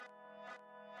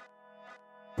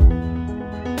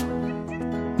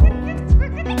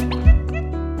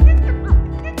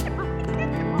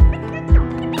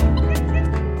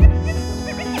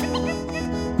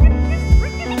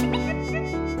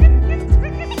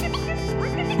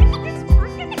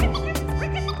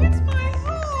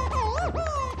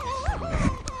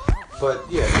But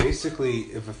yeah, basically,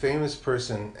 if a famous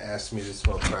person asked me to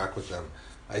smoke crack with them,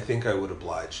 I think I would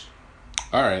oblige.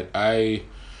 All right, I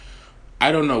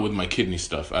don't know with my kidney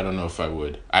stuff. I don't know if I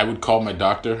would. I would call my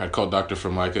doctor. I'd call Dr.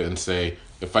 Formica and say,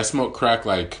 if I smoke crack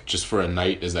like just for a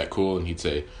night, is that cool? And he'd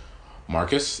say,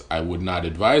 Marcus, I would not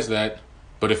advise that.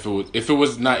 But if it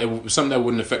was something that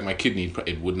wouldn't affect my kidney,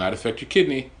 it would not affect your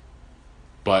kidney.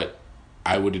 But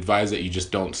I would advise that you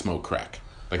just don't smoke crack.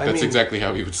 That's exactly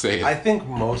how he would say it. I think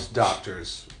most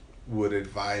doctors would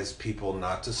advise people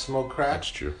not to smoke crack. That's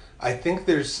true. I think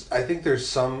there's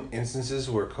some instances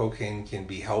where cocaine can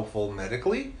be helpful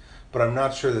medically, but I'm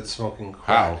not sure that smoking crack.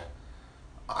 How?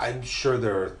 I'm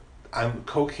sure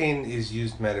cocaine is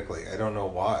used medically. I don't know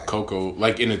why. Cocoa,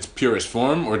 like in its purest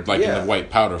form, or like in the white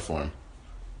powder form?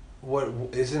 What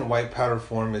isn't white powder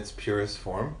form its purest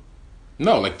form?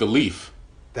 No, like the leaf.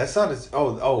 That's not its.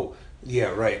 Oh, yeah,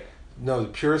 right. No, the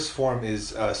purest form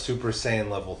is Super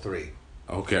Saiyan level 3.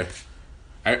 Okay.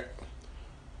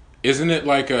 Isn't it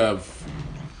like a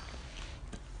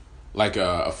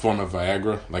form of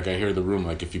Viagra? Like I hear the rumor,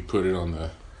 like if you put it on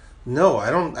the. No, I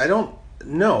don't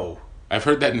know. I've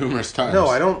heard that numerous times. No,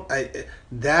 I don't.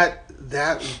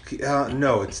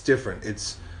 No, it's different.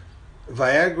 It's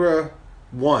Viagra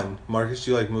 1. Marcus,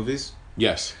 do you like movies?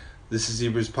 Yes. This is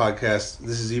Zebra's podcast.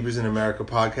 This is Zebra's in America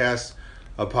podcast.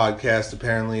 A podcast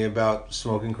apparently about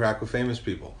smoking crack with famous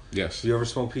people. Yes. You ever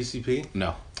smoke PCP?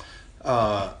 No.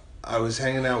 I was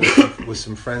hanging out with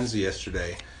some friends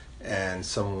yesterday, and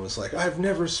someone was like, I've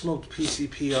never smoked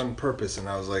PCP on purpose. And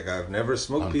I was like, I've never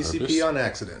smoked on PCP purpose? on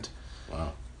accident.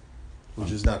 Wow.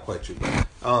 Which is not quite true.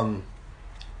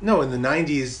 No, in the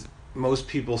 90s, most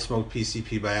people smoked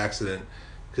PCP by accident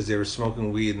because they were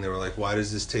smoking weed and they were like, why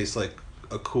does this taste like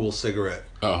a cool cigarette?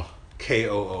 Oh.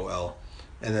 KOOL.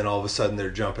 And then all of a sudden they're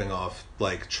jumping off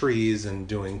like trees and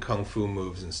doing kung fu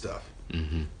moves and stuff.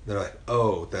 Mm-hmm. They're like,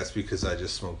 oh, that's because I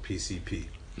just smoked PCP.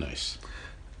 Nice.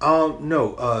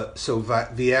 No. So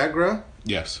Viagra.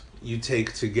 Yes. You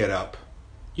take to get up.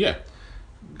 Yeah.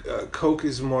 Coke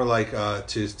is more like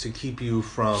to keep you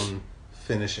from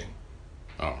finishing.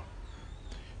 Oh.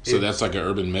 So that's like an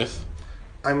urban myth?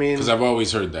 I mean, because I've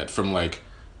always heard that from like.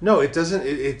 No, it doesn't.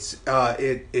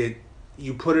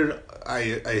 You put it. I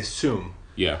assume.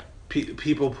 Yeah.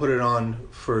 People put it on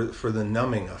for the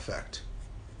numbing effect.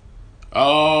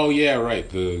 Oh yeah, right.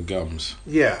 The gums.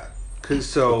 Yeah,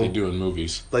 because what they do in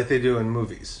movies. Like they do in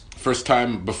movies. First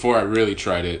time before I really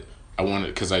tried it, I wanted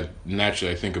because I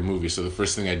think of movies. So the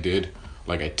first thing I did,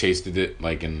 like I tasted it,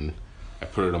 like and I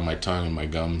put it on my tongue and my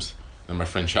gums. And my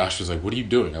friend Josh was like, "What are you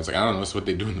doing?" I was like, "I don't know. That's what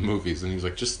they do in the movies." And he was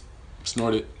like, "Just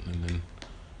snort it, and then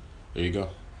there you go."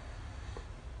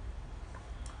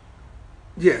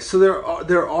 Yeah, so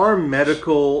there are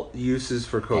medical uses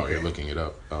for cocaine. Oh, you're looking it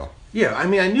up. Oh. Yeah, I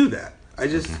mean, I knew that. I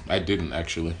just I didn't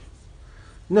actually.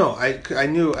 No, I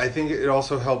knew. I think it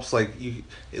also helps. Like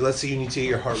let's say you need to get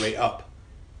your heart rate up.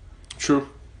 True.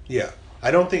 Yeah,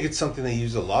 I don't think it's something they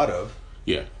use a lot of.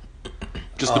 Yeah,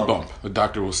 just a bump. The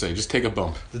doctor will say, just take a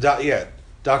bump.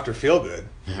 Dr. Feelgood.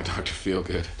 Yeah, Dr.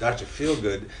 Feelgood. Dr.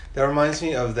 Feelgood. That reminds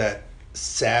me of that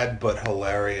sad but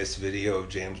hilarious video of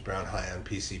James Brown high on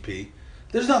PCP.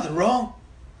 There's nothing wrong.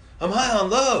 I'm high on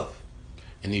love.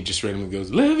 And he just randomly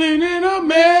goes, living in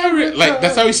America. Like,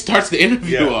 that's how he starts the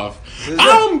interview off.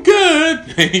 I'm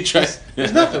good. And he tries.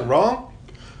 There's nothing wrong.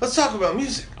 Let's talk about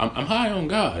music. I'm high on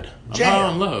God. I'm Jam. high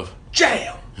on love.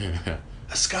 Jam.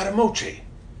 Escadamoche.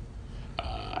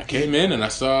 I came in and I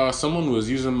saw someone was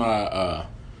using my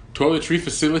toiletry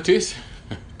facilities.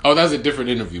 Oh, that was a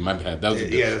different interview. My bad. That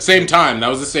was same time. That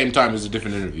was the same time as a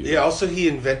different interview. Yeah. Also, he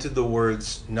invented the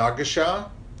words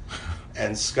Nagasha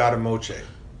and Scadamoche.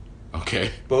 Okay.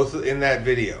 Both in that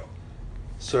video.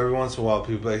 So every once in a while,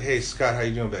 people are like, "Hey, Scott, how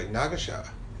you doing?" Back Nagasha.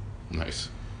 Nice.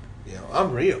 You know,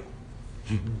 I'm real.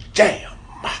 Damn.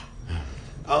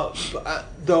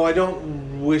 Though I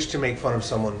don't wish to make fun of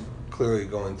someone clearly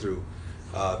going through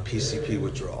PCP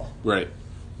withdrawal. Right.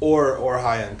 Or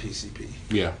high on PCP.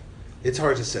 Yeah. It's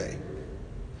hard to say.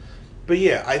 But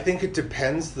yeah, I think it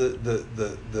depends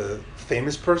the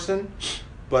famous person,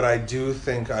 but I do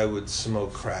think I would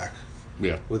smoke crack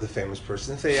with a famous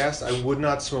person. If they asked, I would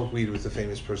not smoke weed with a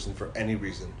famous person for any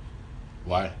reason.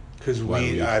 Why? Because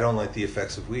weed, I don't like the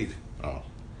effects of weed. Oh.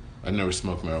 I've never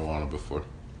smoked marijuana before.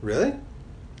 Really?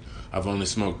 I've only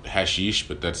smoked hashish,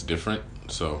 but that's different,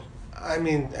 so... I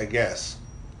mean, I guess.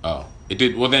 Oh. It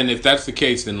did. Well, then, if that's the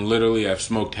case, then literally I've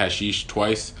smoked hashish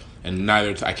twice, and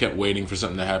I kept waiting for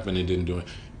something to happen and didn't do it.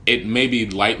 It maybe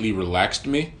lightly relaxed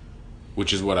me,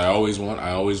 which is what I always want.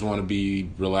 I always want to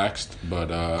be relaxed, but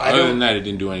other than that, it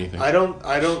didn't do anything. I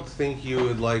don't think you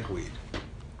would like weed.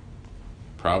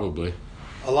 Probably.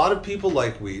 A lot of people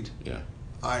like weed. Yeah.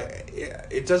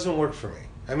 It doesn't work for me.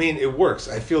 I mean, it works.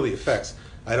 I feel the effects.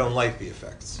 I don't like the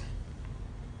effects.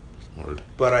 Word.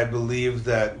 But I believe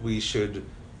that we should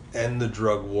end the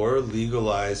drug war,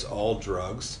 legalize all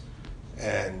drugs,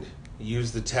 and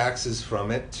use the taxes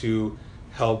from it to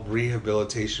help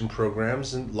rehabilitation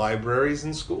programs and libraries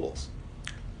and schools.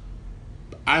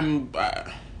 I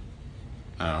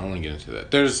don't want to get into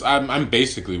that. I'm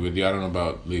basically with you. I don't know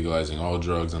about legalizing all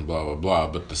drugs and blah blah blah.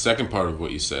 But the second part of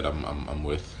what you said, I'm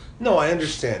with. No, I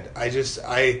understand.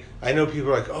 I know people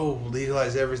are like, oh,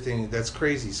 legalize everything. That's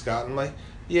crazy, Scott. I'm like,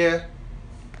 yeah,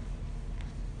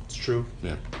 it's true.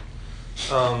 Yeah.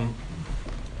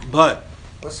 But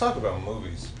let's talk about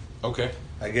movies. Okay.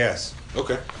 I guess.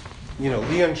 Okay. You know,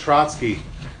 Leon Trotsky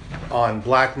on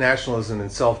black nationalism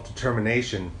and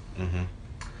self-determination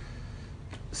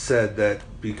said that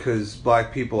because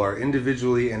black people are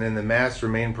individually and in the mass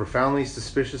remain profoundly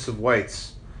suspicious of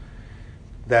whites,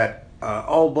 that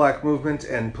all black movement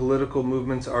and political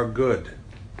movements are good.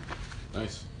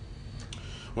 Nice.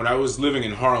 When I was living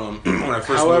in Harlem, when I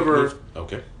first moved...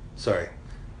 Okay. Sorry.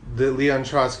 The Leon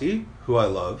Trotsky, who I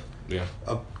love. Yeah.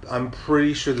 I'm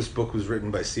pretty sure this book was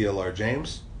written by C.L.R.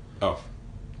 James. Oh.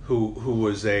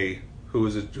 Who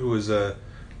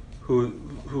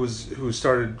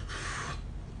started...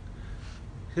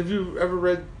 Have you ever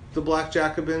read The Black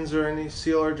Jacobins or any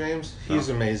C.L.R. James? He's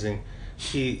amazing.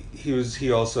 He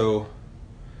also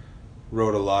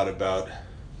wrote a lot about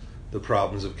the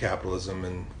problems of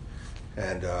capitalism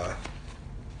and the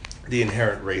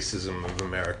inherent racism of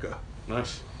America.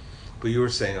 Nice. But you were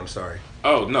saying, I'm sorry.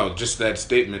 Oh, no, just that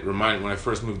statement reminded when I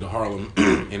first moved to Harlem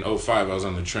in 2005, I was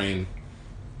on the train,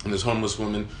 and this homeless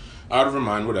woman, out of her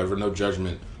mind, whatever, no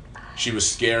judgment, she was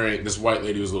scaring, this white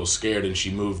lady was a little scared, and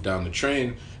she moved down the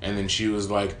train, and then she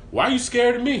was like, why are you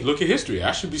scared of me? Look at history.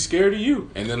 I should be scared of you.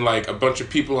 And then, like, a bunch of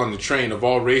people on the train of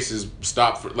all races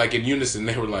stopped, for, like, in unison,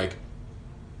 they were like,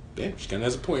 damn, she kind of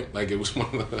has a point. Like, it was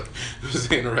one of the, it was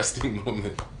an interesting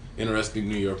moment, interesting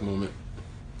New York moment.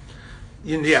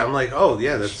 Yeah, I'm like, oh,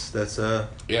 yeah, that's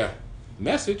yeah,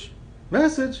 message.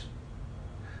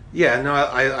 Yeah, no,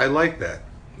 I like that.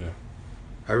 Yeah.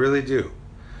 I really do.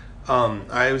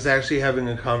 I was actually having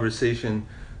a conversation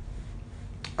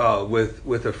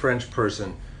with a French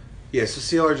person. Yeah, so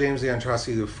C.L.R. James, Leon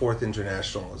Trotsky, the Fourth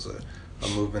International is a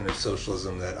movement of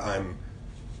socialism that I'm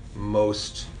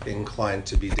most inclined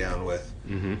to be down with.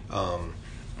 Mm-hmm.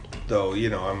 Though, you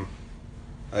know,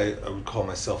 I would call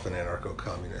myself an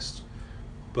anarcho-communist.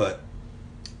 But,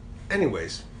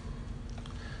 anyways,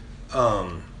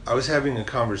 I was having a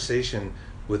conversation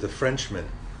with a Frenchman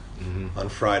on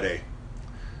Friday.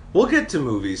 We'll get to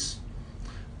movies.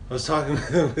 I was talking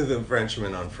with a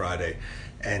Frenchman on Friday,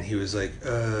 and he was like,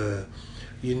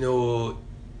 you know,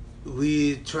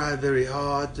 we try very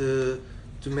hard to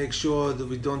make sure that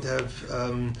we don't have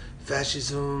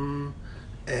fascism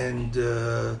and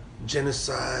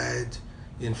genocide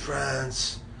in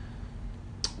France.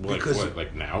 What,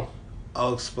 like now?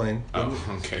 I'll explain.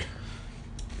 Oh, okay.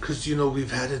 Because, you know,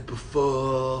 we've had it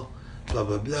before, blah,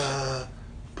 blah, blah.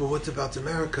 But what about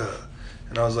America?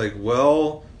 And I was like,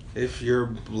 well, if you're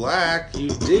black,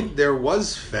 there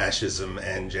was fascism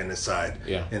and genocide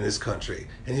in this country.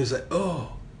 And he was like,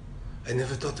 oh, I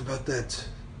never thought about that.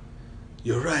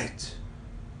 You're right.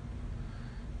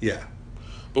 Yeah.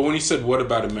 But when he said, what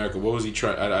about America, what was he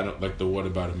trying, I don't like the what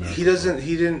about America. He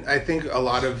didn't, I think a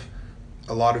lot of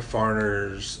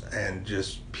foreigners and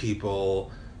just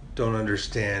people don't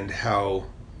understand how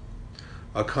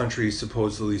a country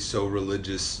supposedly so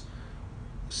religious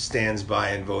stands by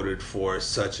and voted for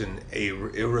such an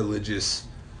irreligious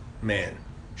man.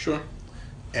 Sure.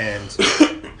 And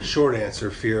short answer,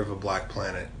 fear of a black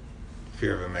planet,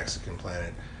 fear of a Mexican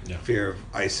planet, fear of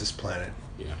ISIS planet.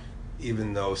 Yeah.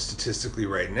 Even though statistically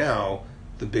right now,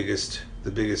 the biggest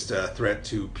threat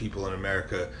to people in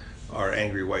America are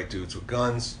angry white dudes with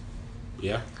guns.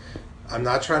 Yeah. I'm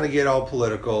not trying to get all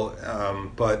political,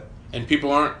 but... And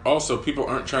people aren't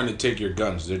trying to take your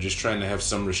guns. They're just trying to have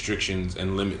some restrictions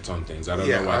and limits on things. I don't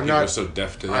know why people are so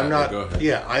deaf to that. Go ahead.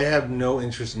 Yeah, I have no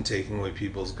interest in taking away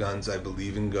people's guns. I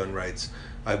believe in gun rights.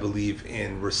 I believe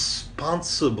in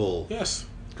responsible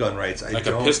gun rights. Like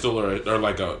a pistol or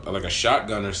like a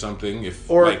shotgun or something.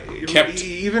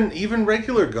 Even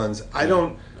regular guns. I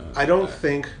don't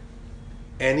think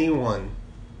anyone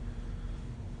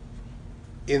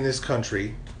in this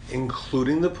country,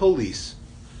 including the police,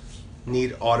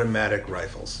 need automatic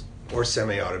rifles or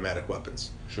semi-automatic weapons.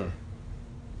 Sure.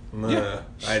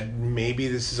 Maybe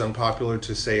this is unpopular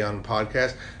to say on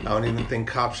podcast. I don't even think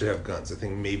cops should have guns. I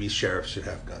think maybe sheriffs should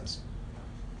have guns.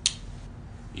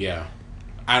 Yeah.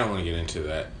 I don't want to get into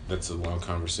that. That's a long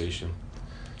conversation.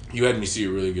 You had me see a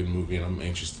really good movie, and I'm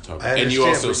anxious to talk about it. And you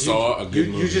also saw a good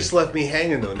movie. You just left me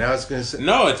hanging, though. Now it's going to say...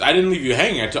 No, I didn't leave you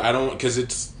hanging. I don't... Because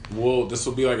it's... Well, this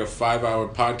will be like a 5-hour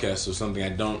podcast or something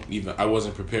I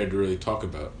wasn't prepared to really talk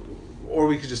about. Or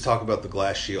we could just talk about The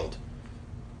Glass Shield.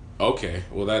 Okay,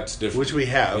 well that's different. Which we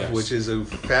have, yes. Which is a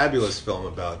fabulous film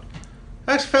about...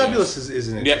 Actually, fabulous is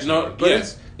an interesting word,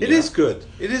 but it is good.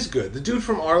 It is good. The dude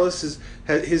from Arliss,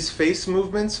 his face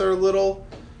movements are a little...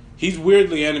 He's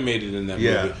weirdly animated in that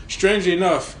movie. Strangely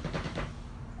enough,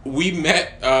 we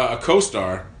met a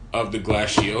co-star of The Glass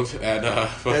Shield at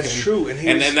that's true,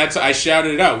 and that's I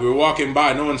shouted it out. We were walking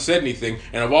by, no one said anything,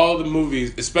 and of all the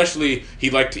movies, especially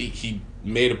he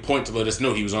made a point to let us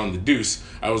know he was on The Deuce.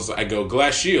 I go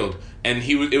Glass Shield, and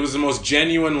it was the most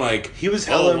genuine, like, he was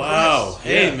hella impressed. Wow,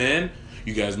 hey man,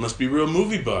 you guys must be real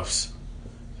movie buffs.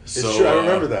 So, it's true, I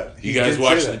remember that. You guys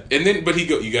watched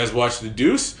you guys watched The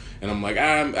Deuce? And I'm like,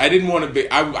 I didn't want to be...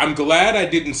 I'm glad I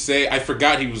didn't say... I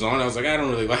forgot he was on. I was like, I don't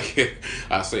really like it.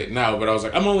 I'll say it now. But I was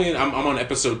like, I'm on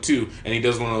episode 2. And he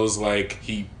does one of those, like...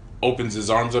 He opens his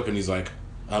arms up and he's like,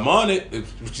 I'm on it.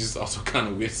 Which is also kind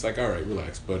of weird. It's like, all right,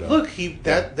 relax. But look,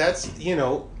 that's,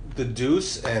 The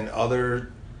Deuce and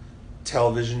other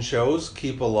television shows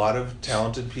keep a lot of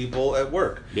talented people at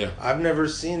work. Yeah. I've never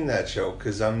seen that show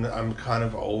because I'm kind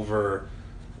of over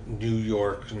New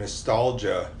York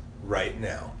nostalgia right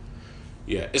now.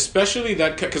 Yeah, especially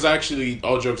that, because actually,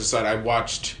 all jokes aside, I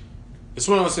watched... It's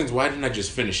one of those things, why didn't I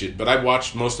just finish it? But I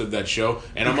watched most of that show,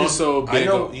 and I'm also big... I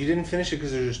know, you didn't finish it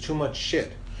because there's just too much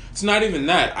shit. It's not even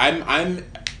that.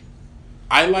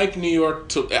 I like New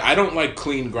York I don't like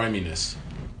clean griminess.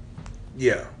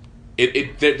 Yeah.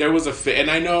 There was and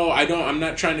I know, I'm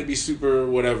not trying to be super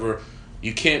whatever.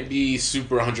 You can't be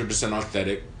super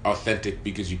 100% authentic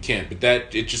because you can't. But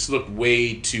it just looked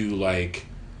way too, like...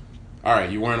 All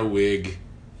right, you're wearing a wig.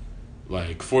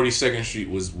 Like 42nd Street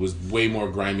was way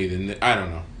more grimy than I don't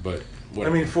know, but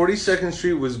whatever. I mean, 42nd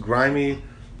Street was grimy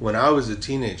when I was a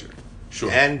teenager.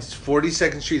 Sure. And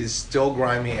 42nd Street is still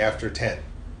grimy after 10.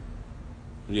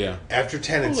 Yeah. After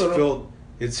 10,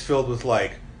 it's filled with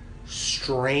like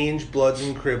strange Bloods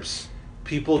and Crips,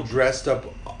 people dressed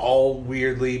up all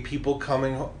weirdly, people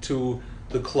coming to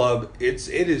the club. It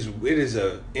is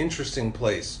a interesting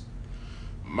place.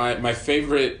 My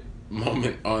favorite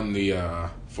moment on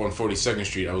 42nd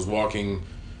Street, I was walking,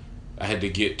 I had to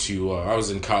get to, I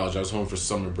was in college, I was home for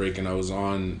summer break, and I was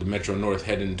on the Metro North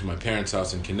heading to my parents'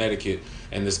 house in Connecticut,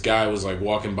 and this guy was like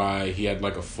walking by, he had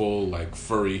like a full like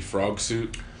furry frog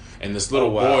suit, and this little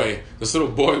boy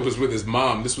was with his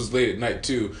mom, this was late at night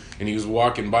too, and he was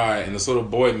walking by, and this little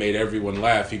boy made everyone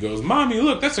laugh. He goes, "Mommy,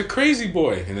 look, that's a crazy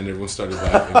boy," and then everyone started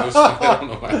laughing. I don't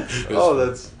know why.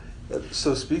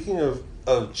 So speaking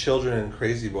of children and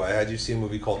crazy boy, I had you see a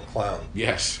movie called Clown.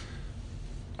 Yes.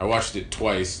 I watched it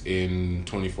twice in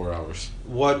 24 hours.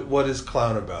 What is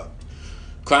Clown about?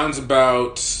 Clown's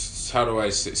about, how do I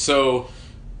say, so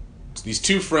these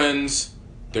two friends,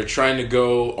 they're trying to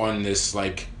go on this,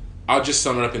 like, I'll just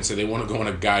sum it up and say they want to go on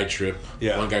a guy trip.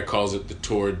 Yeah. One guy calls it the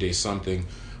Tour de something.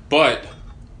 But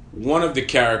one of the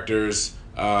characters,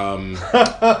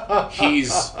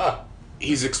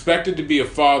 he's expected to be a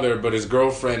father, but his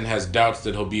girlfriend has doubts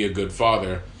that he'll be a good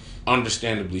father.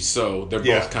 Understandably so. They're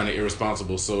both kind of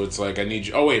irresponsible. So it's like, I need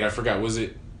you... Oh, wait, I forgot. Was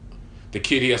it the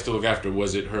kid he has to look after?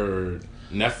 Was it her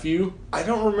nephew? I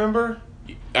don't remember.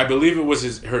 I believe it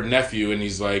was her nephew, and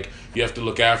he's like, you have to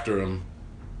look after him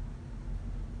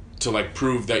to, like,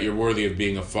 prove that you're worthy of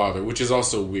being a father, which is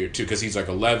also weird, too, because he's, like,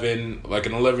 11, like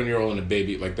an 11-year-old and a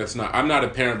baby. Like, that's not... I'm not a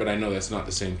parent, but I know that's not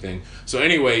the same thing. So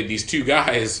anyway, these two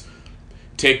guys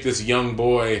take this young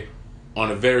boy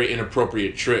on a very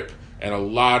inappropriate trip, and a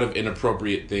lot of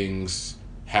inappropriate things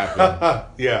happen.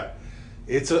 Yeah.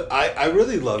 I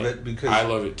really love it because... I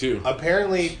love it too.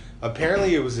 Apparently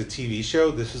it was a TV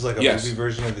show. This was like a movie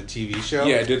version of the TV show.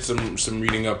 Yeah, I did some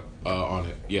reading up on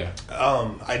it. Yeah.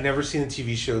 I'd never seen the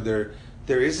TV show. There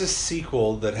is a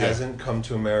sequel that hasn't come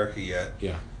to America yet.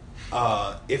 Yeah.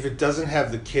 If it doesn't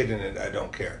have the kid in it, I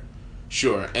don't care.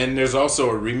 Sure. And there's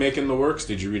also a remake in the works.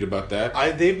 Did you read about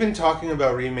that? They've been talking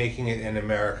about remaking it in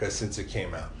America since it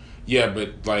came out. Yeah,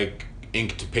 but like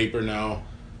ink to paper now.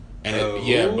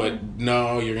 And but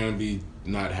no, you're going to be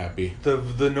not happy.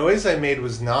 The noise I made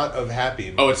was not of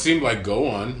happy. Oh, it seemed like Go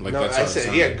On. Like, no, that's how I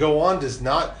said, Go On is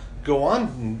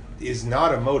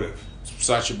not a motive.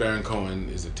 Sacha Baron Cohen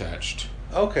is attached.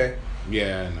 Okay.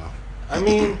 Yeah, no. I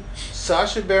mean,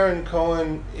 Sacha Baron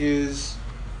Cohen is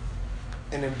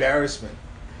an embarrassment.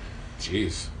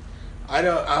 Jeez. I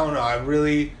don't know. I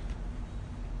really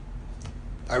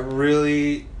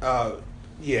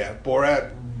Yeah,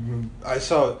 Borat. I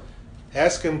saw.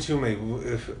 Ask him Toomey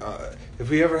if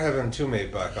we ever have him Toomey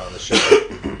back on the show,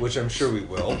 which I'm sure we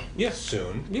will. Yeah.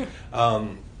 Soon. Yeah.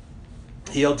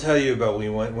 He'll tell you about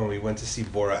when we went to see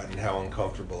Borat and how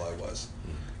uncomfortable I was.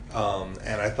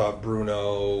 And I thought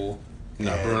Bruno.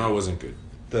 No, Bruno wasn't good.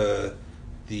 The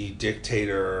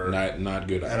dictator. Not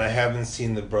good. And I haven't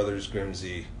seen the Brothers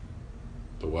Grimsby.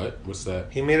 The what? What's that?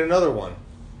 He made another one.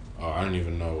 Oh, I don't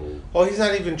even know. Oh, he's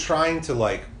not even trying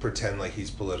to pretend like he's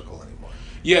political anymore.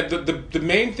 Yeah, the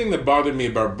main thing that bothered me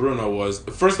about Bruno was,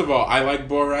 first of all, I like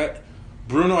Borat.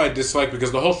 Bruno I dislike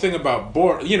because the whole thing about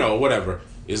whatever,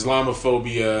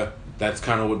 Islamophobia, that's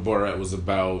kind of what Borat was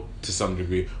about to some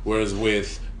degree. Whereas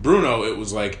with Bruno, it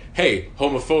was like, hey,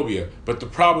 homophobia. But the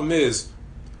problem is,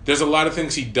 there's a lot of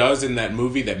things he does in that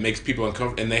movie that makes people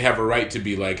uncomfortable, and they have a right to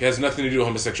be like, it has nothing to do with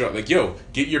homosexuality. Like, yo,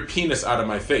 get your penis out of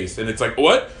my face. And it's like,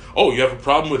 what? Oh, you have a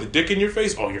problem with a dick in your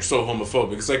face? Oh, you're so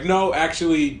homophobic. It's like, no,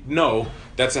 actually, no.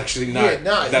 That's actually not,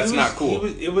 that's not cool.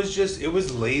 It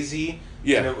was lazy.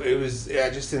 Yeah. And it was, I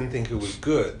just didn't think it was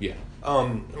good. Yeah.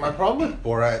 My problem with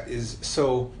Borat is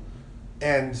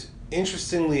and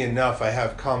interestingly enough, I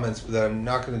have comments that I'm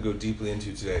not going to go deeply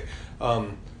into today.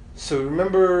 So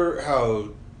remember how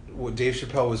Dave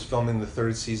Chappelle was filming the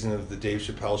third season of the Dave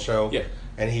Chappelle Show? Yeah.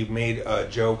 And he made a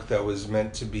joke that was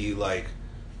meant to be like,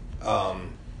 and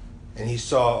he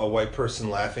saw a white person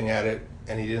laughing at it,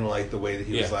 and he didn't like the way that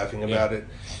he was laughing about it,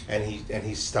 and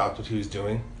he stopped what he was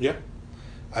doing. Yeah.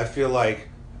 I feel like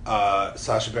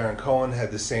Sacha Baron Cohen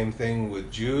had the same thing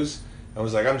with Jews, and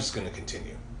was like, I'm just going to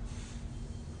continue.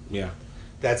 Yeah.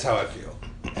 That's how I feel.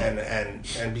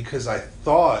 And because I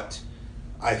thought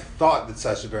that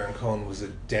Sacha Baron Cohen was a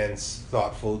dense,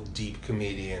 thoughtful, deep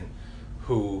comedian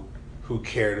who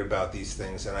cared about these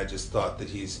things, and I just thought that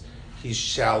he's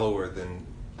shallower than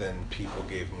people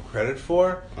gave him credit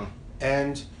for. Huh.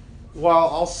 And while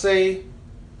I'll say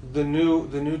the new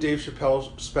Dave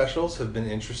Chappelle specials have been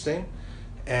interesting,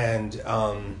 and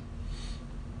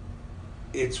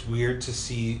it's weird to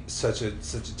see such a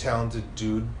talented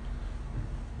dude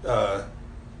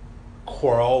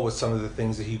quarrel with some of the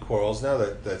things that he quarrels now.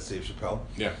 That's Dave Chappelle.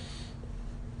 Yeah.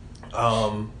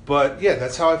 But yeah,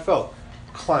 that's how I felt.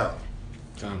 Clown.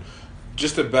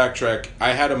 Just to backtrack,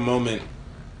 I had a moment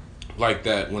like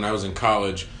that when I was in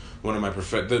college. One of my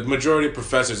the majority of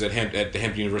professors at the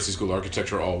Hampton University School of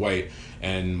Architecture are all white,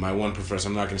 and my one professor,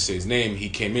 I'm not going to say his name, he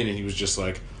came in and he was just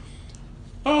like,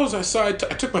 "Oh, I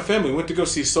took my family, went to go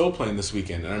see Soul Plane this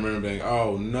weekend," and I remember being,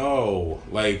 "Oh no,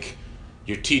 like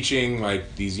you're teaching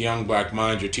like these young black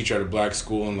minds, you're a teacher at a black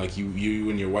school, and like you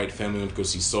and your white family went to go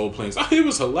see Soul Planes." Oh, it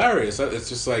was hilarious. It's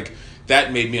just like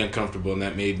that made me uncomfortable, and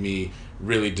that made me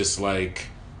really dislike.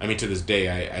 I mean, to this day,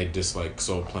 I dislike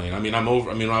Soul Plane. I mean,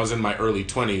 when I was in my early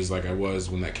 20s, like I was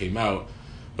when that came out,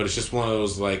 but it's just one of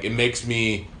those, like, it makes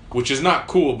me, which is not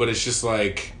cool, but it's just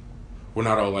like, we're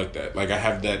not all like that. Like, I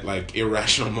have that, like,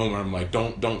 irrational moment. I'm like,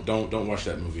 don't watch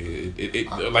that movie. It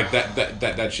like,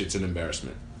 that shit's an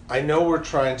embarrassment. I know we're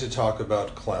trying to talk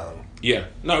about Clown. Yeah.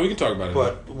 No, we can talk about it.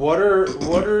 But what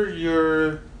are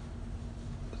your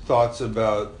thoughts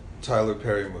about Tyler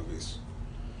Perry movies?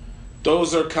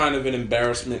 Those are kind of an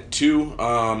embarrassment too.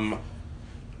 I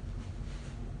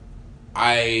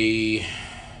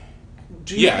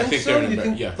think they're an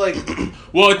embarrassment. Yeah. Like,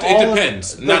 well, it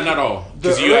depends. Not all.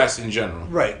 Because you asked in general.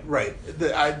 Right.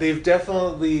 They've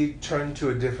definitely turned to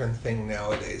a different thing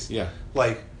nowadays. Yeah.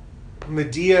 Like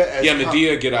Medea as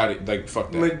Medea, get out of like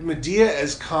fuck that. Medea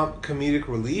as comedic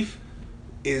relief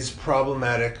is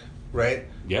problematic, right?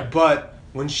 Yeah. But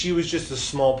when she was just a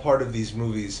small part of these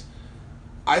movies,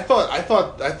 I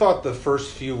thought the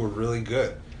first few were really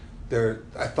good.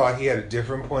 I thought he had a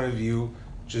different point of view,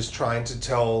 just trying to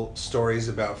tell stories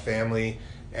about family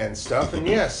and stuff. And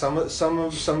yeah, some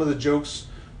of the jokes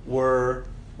were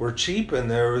cheap, and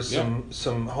there was some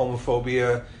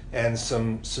homophobia and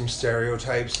some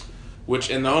stereotypes. Which,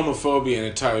 in the homophobia in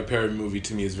a Tyler Perry movie,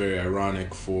 to me is very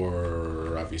ironic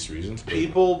for obvious reasons.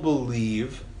 People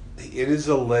believe, it is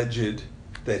alleged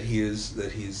that he's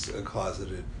a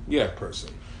closeted person.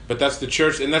 But that's the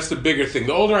church, and that's the bigger thing.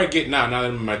 The older I get now that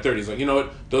I'm in my 30s, like, you know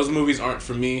what? Those movies aren't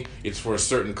for me. It's for a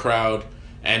certain crowd,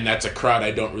 and that's a crowd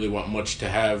I don't really want much to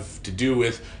have to do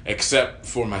with, except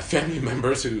for my family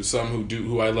members, who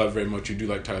I love very much, who do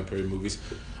like Tyler Perry movies.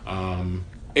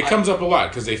 It comes up a lot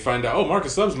because they find out,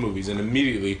 Marcus loves movies, and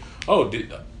immediately,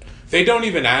 they don't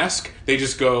even ask. They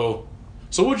just go,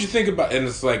 so what'd you think about? And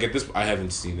it's like, at this, I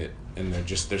haven't seen it, and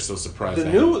they're so surprised.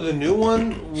 The new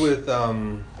one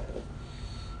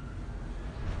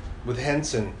with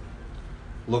Henson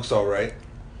looks all right.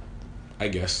 I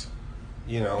guess.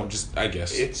 I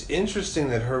guess it's interesting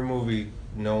that her movie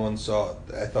no one saw.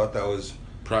 I thought that was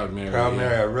Proud Mary.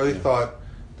 I really thought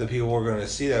that people were going to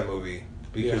see that movie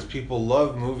because people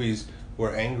love movies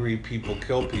where angry people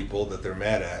kill people that they're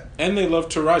mad at, and they love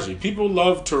Taraji. People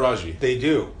love Taraji. They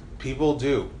do. People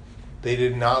do. They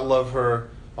did not love her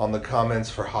on the comments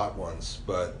for Hot Ones,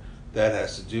 but that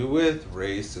has to do with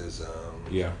racism.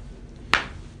 Yeah.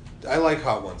 I like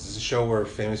Hot Ones. It's a show where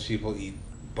famous people eat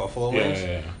buffalo wings.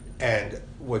 Yeah. And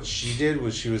what she did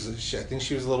was I think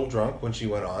she was a little drunk when she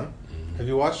went on. Mm-hmm. Have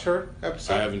you watched her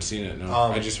episode? I haven't seen it, no.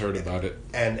 I just heard about it.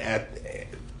 And at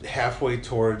halfway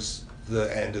towards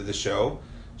the end of the show,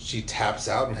 she taps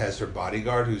out and has her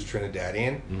bodyguard, who's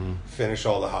Trinidadian, finish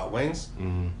all the hot wings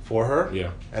for her.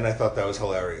 Yeah. And I thought that was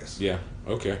hilarious. Yeah.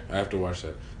 Okay. I have to watch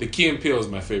that. The Key and Peele is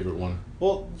my favorite one.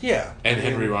 Well, yeah. And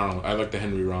Henry Rollins. I like the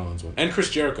Henry Rollins one. And Chris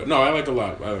Jericho. No, I like a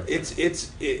lot. I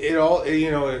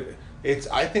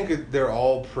think they're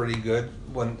all pretty good.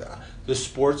 When the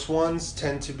sports ones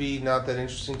tend to be not that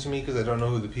interesting to me because I don't know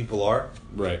who the people are.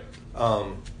 Right.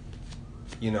 The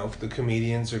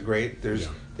comedians are great.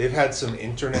 They've had some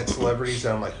internet celebrities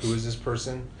that I'm like, who is this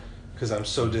person? Because I'm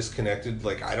so disconnected.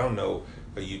 Like, I don't know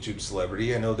a YouTube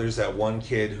celebrity. I know there's that one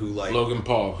kid who like Logan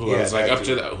Paul, who was like up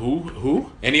to that. Who?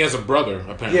 And he has a brother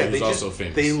apparently who's also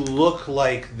famous. They look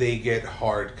like they get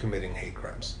hard committing hate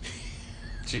crimes.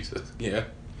 Jesus. Yeah.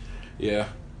 Yeah.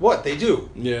 What they do?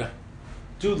 Yeah.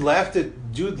 Dude laughed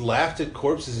at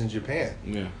corpses in Japan.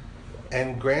 Yeah.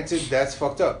 And granted, that's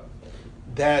fucked up.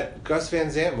 That Gus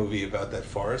Van Sant movie about that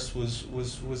forest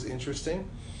was interesting.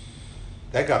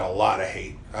 That got a lot of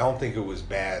hate. I don't think it was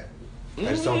bad. I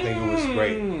just don't think it was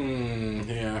great.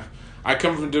 Yeah,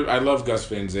 I love Gus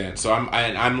Van Sant, so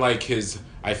I'm like his.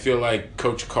 I feel like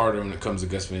Coach Carter when it comes to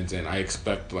Gus Van Sant. I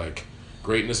expect like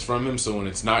greatness from him. So when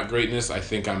it's not greatness, I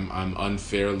think I'm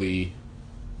unfairly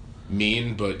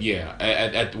mean. But yeah,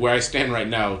 at where I stand right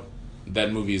now,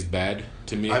 that movie is bad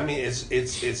to me. I mean, it's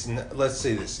let's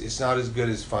say this. It's not as good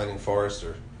as Finding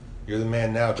Forrester. You're the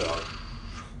man now, dog.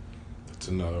 That's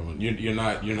another one. You're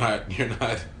not.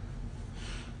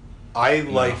 I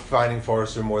like Finding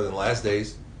Forrester more than Last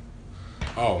Days.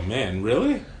 Oh man,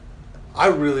 really? I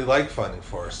really like Finding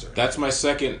Forrester. That's my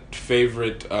second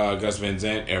favorite Gus Van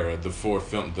Sant era.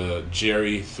 The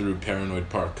Jerry through Paranoid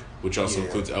Park, which also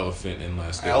includes Elephant and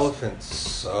Last Days. Elephant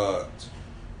sucked.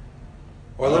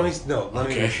 Or let me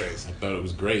rephrase. I thought it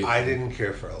was great. I didn't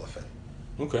care for Elephant.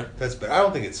 Okay, that's better. I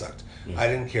don't think it sucked. Yeah. I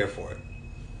didn't care for it.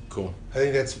 Cool. I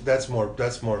think that's more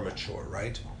mature,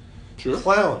 right? Sure.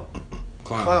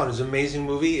 Clown is an amazing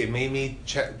movie. It made me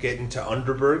get into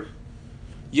Underberg.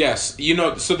 Yes,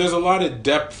 so there's a lot of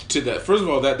depth to that. First of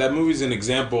all, that movie's an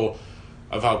example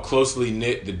of how closely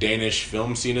knit the Danish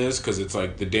film scene is, because it's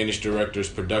like the Danish director's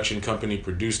production company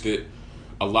produced it.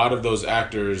 A lot of those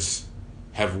actors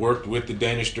have worked with the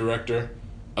Danish director.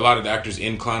 A lot of the actors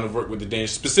in Clown have worked with the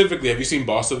Danish. Specifically, have you seen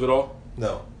Boss of It All?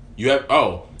 No. You have?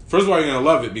 Oh, first of all, you're gonna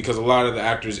love it because a lot of the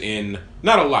actors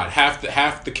not a lot,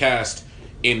 half the cast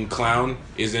in Clown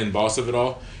is in Boss of It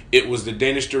All. It was the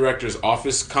Danish director's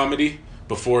office comedy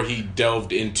before he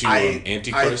delved into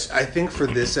Antichrist. I think for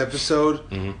this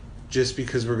episode, just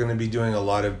because we're going to be doing a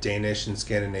lot of Danish and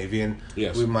Scandinavian,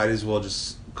 we might as well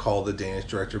just call the Danish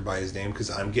director by his name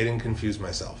because I'm getting confused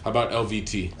myself. How about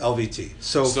LVT? LVT.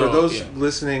 So for those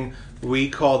listening, we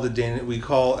call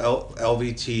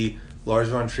LVT Lars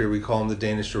von Trier. We call him the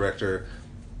Danish director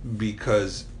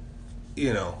because,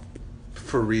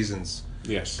 for reasons.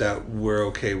 Yes. That we're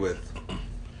okay with.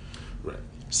 Right.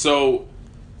 So,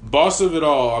 Boss of It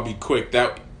All, I'll be quick.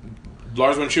 That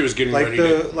Lars von Trier is getting ready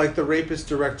like the rapist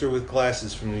director with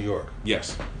glasses from New York.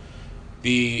 Yes.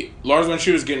 The Lars von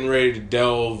Trier is getting ready to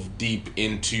delve deep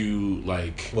into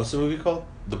like what's the movie called?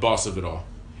 The Boss of It All.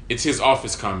 It's his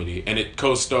office comedy, and it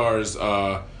co-stars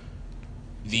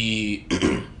the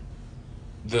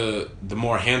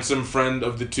more handsome friend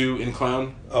of the two in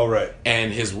Clown. Oh, right.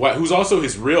 And his wife, who's also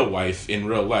his real wife in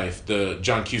real life, the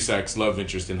John Cusack's love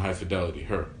interest in High Fidelity,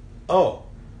 her. Oh.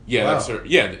 Yeah, wow. That's her.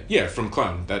 Yeah, from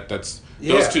Clown. That's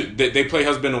those two. They play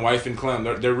husband and wife in Clown.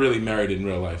 They're really married in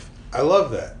real life. I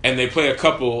love that. And they play a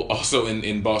couple also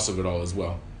in Boss of It All as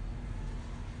well.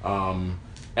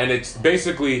 And it's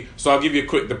basically, so I'll give you a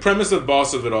quick. The premise of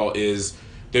Boss of It All is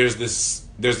there's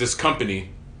this company.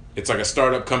 It's like a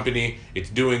startup company. It's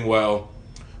doing well.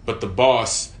 But the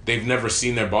boss, they've never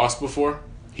seen their boss before.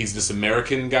 He's this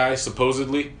American guy,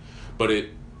 supposedly. But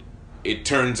it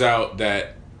turns out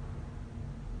that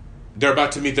they're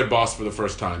about to meet their boss for the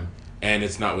first time. And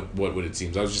it's not what it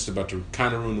seems. I was just about to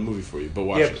kind of ruin the movie for you. But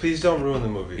watch it. Yeah, please don't ruin the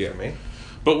movie for me.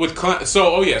 But with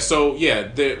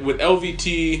with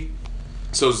LVT,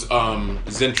 So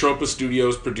Zentropa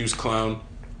Studios produced Clown.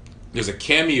 There's a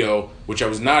cameo, which I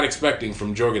was not expecting,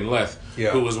 from Jorgen Leth,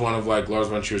 who was one of like Lars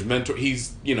von Trier's mentor.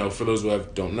 He's, for those who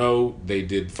don't know, they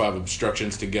did 5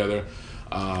 Obstructions together.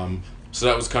 So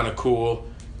that was kind of cool.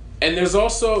 And there's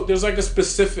like a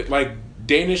specific, like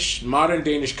modern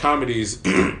Danish comedies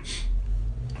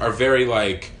are very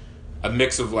like a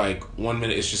mix of like 1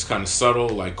 minute it's just kind of subtle,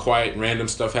 like quiet, random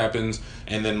stuff happens,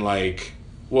 and then like,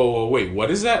 whoa, wait, what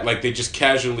is that? Like they just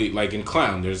casually, like in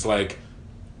Clown, there's like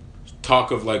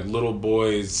talk of like little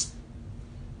boys'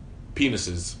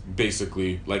 penises,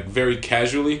 basically, like very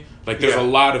casually. Like there's a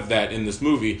lot of that in this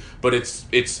movie, but it's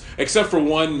except for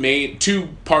 2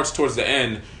 parts towards the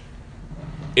end,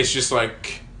 it's just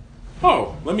like,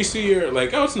 oh, let me see your,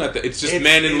 like, oh, it's not that. It's just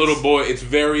man and little boy. It's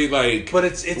very like, but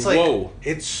it's whoa. Like,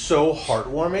 it's so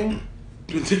heartwarming.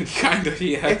 Kind of,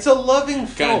 yeah. It's a loving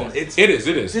film. It is.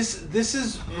 This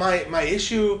is my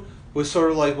issue with sort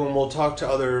of like when we'll talk to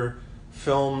other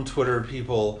film Twitter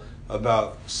people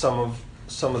about some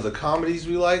of the comedies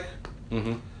we like.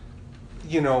 Mm-hmm.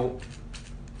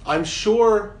 I'm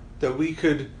sure that we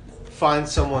could find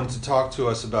someone to talk to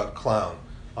us about Clown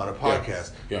on a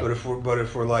podcast. Yeah. But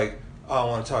if we're like, oh, I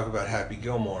want to talk about Happy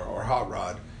Gilmore or Hot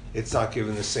Rod, it's not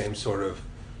given the same sort of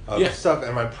stuff.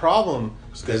 And my problem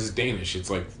is because it's Danish. It's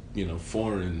like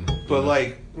foreign. But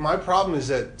like my problem is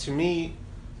that to me,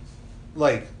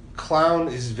 like Clown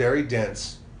is very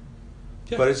dense.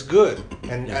 Yeah. But it's good,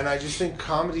 and I just think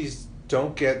comedies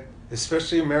don't get,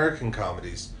 especially American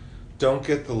comedies, don't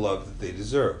get the love that they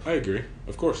deserve. I agree,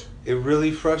 of course. It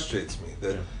really frustrates me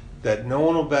that no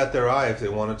one will bat their eye if they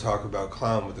want to talk about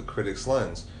Clown with a critic's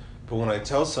lens. But when I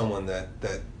tell someone that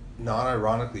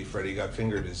non-ironically Freddy Got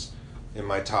Fingered is in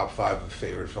my top 5 of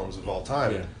favorite films of all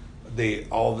time, they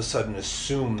all of a sudden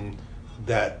assume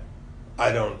that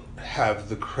I don't have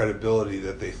the credibility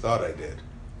that they thought I did.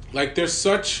 Like there's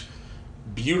such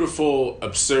beautiful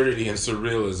absurdity and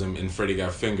surrealism in Freddy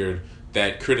Got Fingered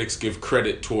that critics give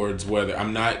credit towards, whether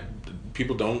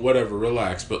people don't, whatever,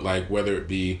 relax, but like whether it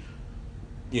be,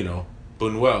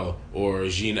 Buñuel or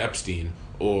Jean Epstein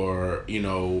or,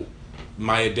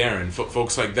 Maya Deren,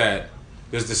 folks like that,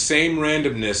 there's the same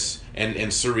randomness and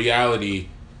surreality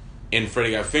in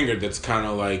Freddy Got Fingered that's kind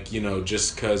of like,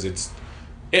 just because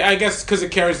I guess because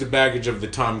it carries the baggage of the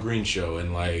Tom Green Show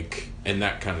and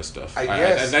that kind of stuff. I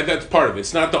guess that's part of it.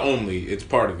 It's not the only. It's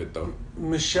part of it, though.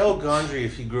 Michel Gondry,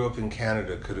 if he grew up in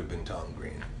Canada, could have been Tom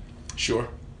Green. Sure.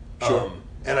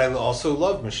 And I also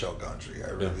love Michel Gondry.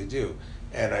 I really do.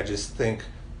 And I just think,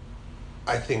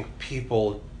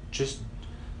 people just,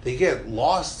 they get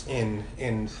lost in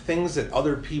things that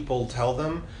other people tell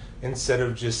them instead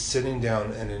of just sitting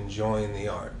down and enjoying the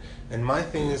art. And my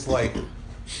thing is like,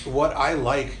 what I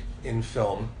like in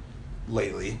film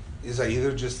lately is I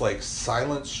either just like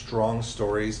silent, strong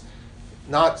stories,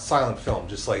 not silent film,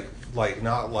 just like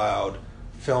not loud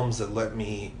films that let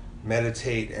me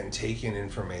meditate and take in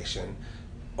information,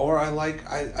 or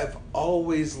I've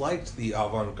always liked the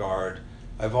avant-garde.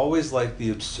 I've always liked the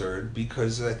absurd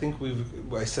because I think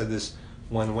I said this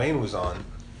when Wayne was on,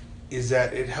 is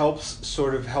that it help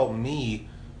me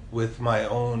with my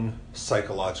own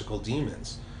psychological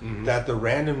demons. Mm-hmm. That the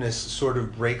randomness sort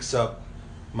of breaks up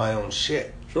my own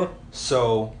shit. Sure.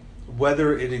 So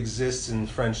whether it exists in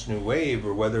French New Wave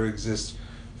or whether it exists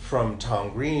from Tom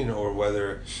Green or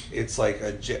whether it's like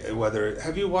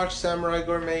have you watched Samurai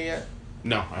Gourmet yet?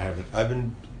 No, I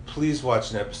haven't. Please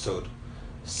watch an episode.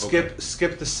 Skip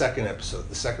the second episode.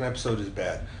 The second episode is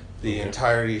bad. The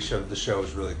entirety of the show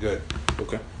is really good.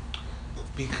 Okay.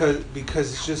 Because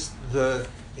it's just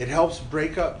it helps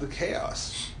break up the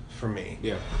chaos for me.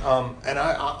 Yeah. And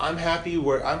I'm happy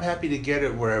to get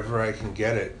it wherever I can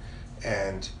get it,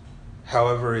 and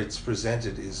however it's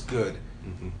presented is good.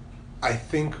 Mm-hmm. I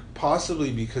think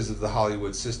possibly because of the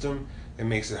Hollywood system, it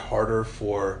makes it harder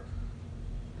for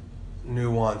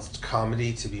nuanced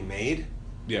comedy to be made.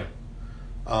 Yeah.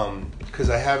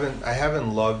 Because I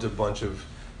haven't loved a bunch of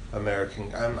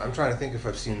American. I'm trying to think if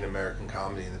I've seen an American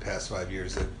comedy in the past 5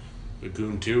 years that. The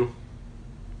Goon 2,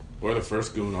 or the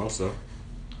first Goon also.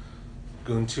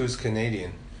 Goon 2 is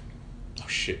Canadian. Oh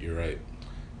shit, you're right.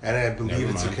 And I believe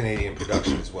it's a Canadian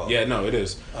production as well. Yeah, no, it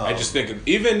is. I just think,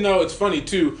 even though it's funny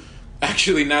too,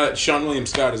 actually now that Sean William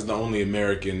Scott is the only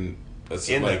American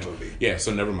in that movie. Yeah,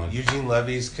 so never mind. Eugene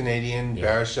Levy's Canadian,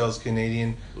 Baruchel's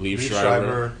Canadian, Liev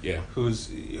Schreiber,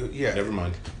 never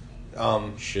mind.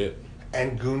 Shit.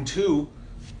 And Goon 2,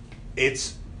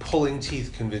 it's pulling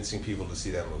teeth convincing people to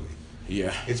see that movie.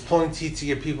 Yeah. It's pulling teeth to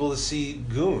get people to see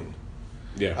Goon.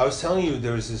 Yeah. I was telling you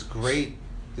there was this great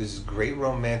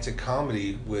romantic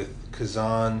comedy with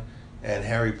Kazan and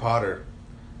Harry Potter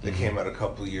that came out a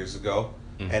couple of years ago,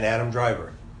 and Adam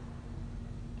Driver.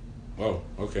 Oh,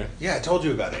 okay. Yeah, I told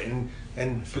you about it,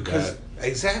 and because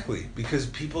because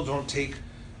people don't take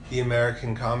the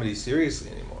American comedy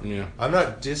seriously anymore. Yeah, I'm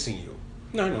not dissing you.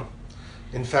 No.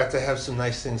 In fact, I have some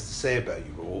nice things to say about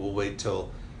you, but we'll wait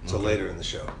till later in the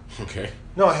show. Okay.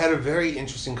 No, I had a very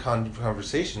interesting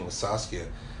conversation with Saskia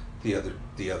the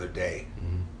other day,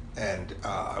 and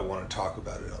I want to talk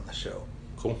about it on the show.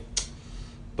 Cool.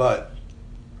 But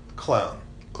Clown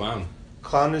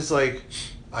is like,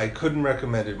 I couldn't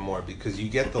recommend it more because you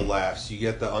get the laughs, you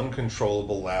get the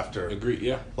uncontrollable laughter. Agree.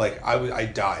 Yeah. Like I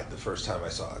died the first time I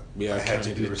saw it. Yeah, I had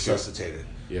to be resuscitated.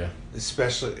 Too. Yeah.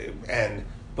 Especially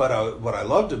but what I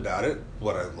loved about it,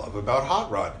 what I love about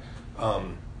Hot Rod,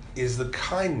 is the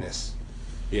kindness.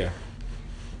 Yeah.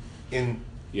 In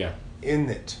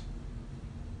it.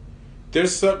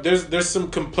 There's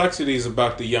some complexities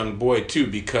about the young boy too,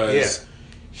 because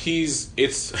he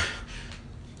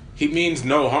means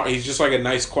no harm. He's just like a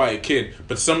nice, quiet kid.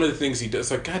 But some of the things he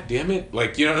does, like, God damn it,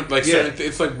 like, you know, like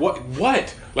it's like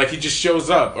what? Like, he just shows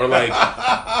up, or like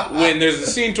when there's a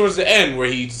scene towards the end where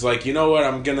he's like, you know what,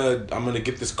 I'm gonna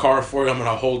get this car for you. I'm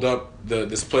gonna hold up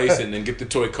this place and then get the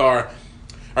toy car.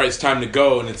 All right, it's time to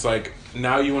go, and it's like,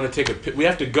 now you want to take we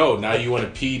have to go. Now you want to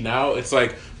pee now? It's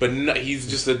like, but no, he's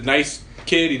just a nice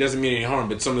kid. He doesn't mean any harm,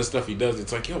 but some of the stuff he does,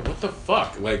 it's like, yo, what the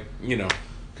fuck? Like, you know.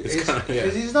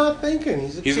 Because he's not thinking.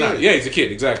 He's a kid. Not. Yeah, he's a kid.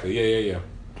 Exactly. Yeah.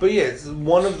 But yeah,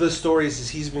 one of the stories is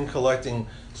he's been collecting.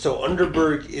 So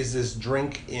Underberg is this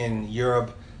drink in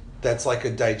Europe that's like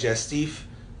a digestif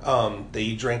that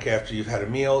you drink after you've had a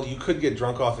meal. You could get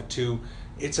drunk off it too.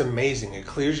 It's amazing. It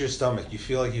clears your stomach. You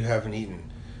feel like you haven't eaten.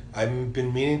 I've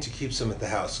been meaning to keep some at the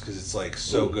house because it's like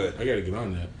so good. I gotta get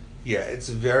on that. Yeah, it's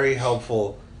very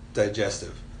helpful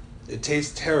digestive. It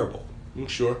tastes terrible. I'm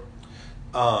sure.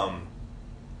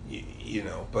 You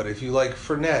know, but if you like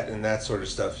Fernet and that sort of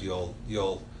stuff, you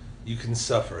can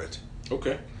suffer it.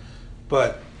 Okay.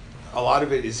 But a lot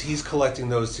of it is he's collecting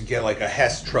those to get like a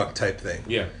Hess truck type thing.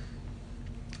 Yeah.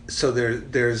 So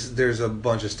there's a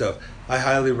bunch of stuff. I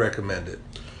highly recommend it.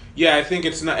 Yeah, I think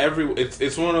it's not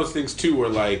it's one of those things too where,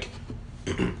 like,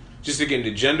 just to get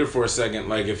into gender for a second,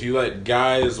 like, if you let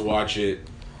guys watch it,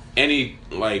 any,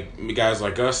 like, guys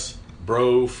like us,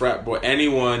 bro, frat boy,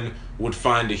 anyone would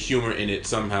find a humor in it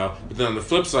somehow. But then on the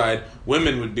flip side,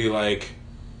 women would be like,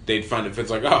 they'd find it, if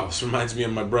it's like, oh, this reminds me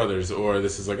of my brothers, or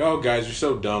this is like, oh, guys, you're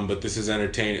so dumb, but this is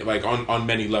entertaining, like, on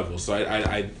many levels. So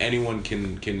I anyone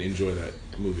can enjoy that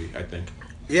movie, I think.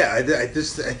 Yeah, I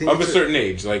think of a certain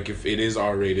age, like, if it is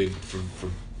R-rated for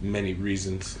many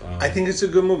reasons. I think it's a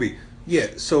good movie. Yeah,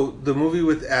 so the movie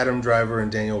with Adam Driver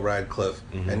and Daniel Radcliffe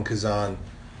and Kazan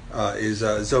is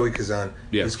Zoe Kazan.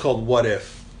 Yeah. It's called What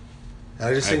If. And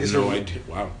I just think it's no idea.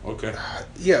 Wow. Okay.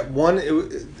 Yeah,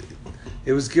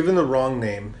 it was given the wrong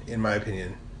name, in my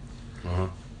opinion.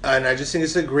 And I just think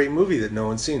it's a great movie that no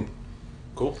one's seen.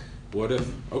 Cool. What If?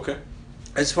 Okay.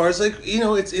 As far as, like, you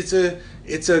know, it's a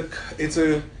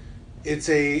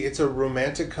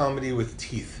romantic comedy with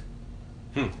teeth.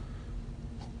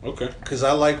 Okay. Because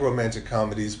I like romantic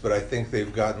comedies, but I think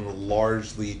they've gotten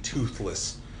largely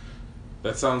toothless.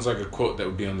 That sounds like a quote that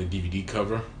would be on the DVD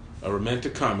cover. A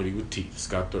romantic comedy with teeth.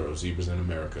 Scott Thoreau, Zebras in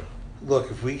America.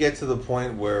 Look, if we get to the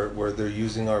point where they're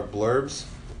using our blurbs,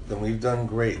 then we've done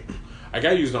great. I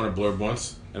got used on a blurb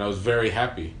once, and I was very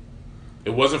happy. It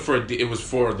wasn't it was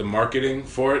for the marketing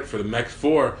for it, for the mech,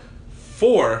 for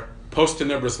Post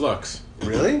Tenebris Lux.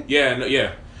 Really? Yeah, no,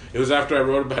 yeah. It was after I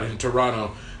wrote about it in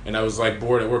Toronto, and I was like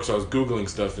bored at work, so I was Googling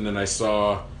stuff, and then I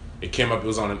saw it came up. It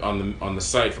was on the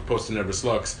site for Post Tenebris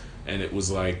Lux, and it was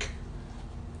like,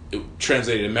 it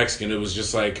translated in Mexican. It was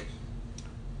just like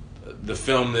the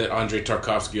film that Andrei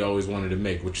Tarkovsky always wanted to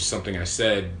make, which is something I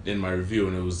said in my review,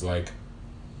 and it was like,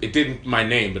 it didn't my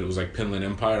name, but it was like Pinland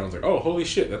Empire. And I was like, oh, holy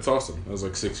shit, that's awesome. That was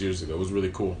like 6 years ago. It was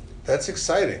really cool. That's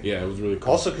exciting. Yeah, it was really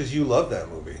cool. Also, because you love that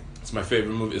movie. It's my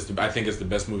favorite movie. I think it's the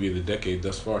best movie of the decade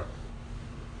thus far.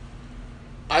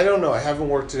 I don't know. I haven't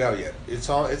worked it out yet.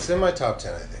 It's in my top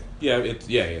 10, I think. Yeah,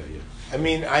 yeah. I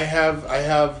mean, I have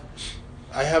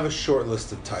a short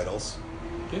list of titles.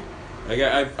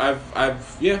 Yeah.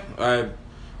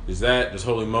 There's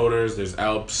Holy Motors. There's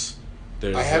Alps.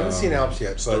 I haven't seen Alps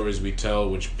yet. Stories We Tell,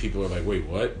 which people are like, wait,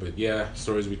 what? But yeah,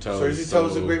 Stories We Tell. Stories We Tell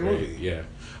is a great movie. Yeah,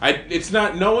 it's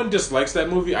not. No one dislikes that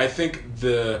movie. I think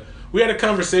we had a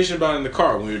conversation about it in the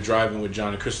car when we were driving with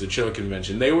John and Chris to the Chiller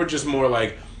convention. They were just more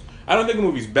like, I don't think the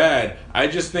movie's bad. I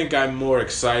just think I'm more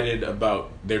excited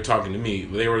about. They're talking to me.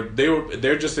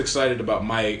 They're just excited about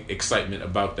my excitement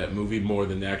about that movie more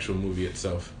than the actual movie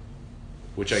itself,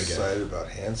 which I get. Excited about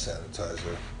hand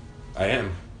sanitizer. I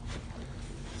am.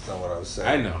 That's not what I was saying.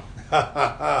 I know.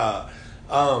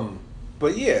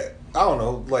 But yeah, I don't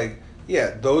know. Like,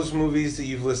 yeah, those movies that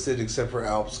you've listed, except for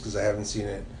Alps, because I haven't seen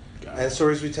it, and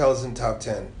Stories We Tell is in top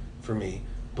 10 for me.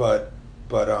 But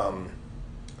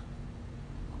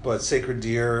Sacred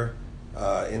Deer,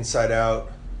 Inside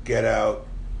Out, Get Out.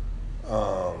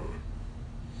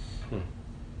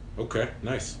 Okay,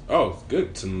 nice. Oh,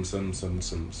 good. Some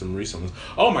recent ones.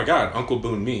 Oh my God, Uncle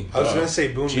Boone Me. I was gonna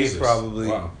say Boone Me probably.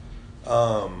 Wow.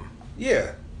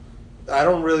 Yeah, I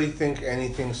don't really think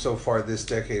anything so far this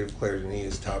decade of Claire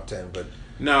Denis is top 10, but.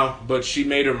 No, but she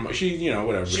made her.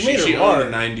 Whatever. She made her mark.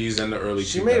 Owned the '90s and the early.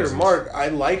 She 2000s. Made her mark. I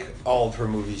like all of her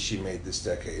movies she made this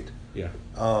decade. Yeah.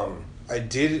 I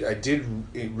did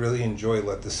really enjoy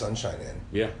Let the Sunshine In.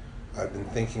 Yeah. I've been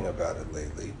thinking about it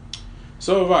lately.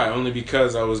 So have I, only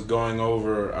because I was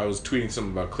tweeting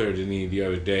something about Claire Denis the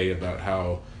other day about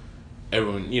how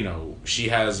everyone, she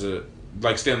has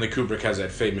like Stanley Kubrick has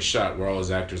that famous shot where all his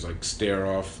actors like stare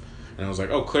off, and I was like,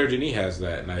 oh, Claire Denis has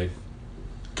that, and I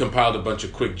compiled a bunch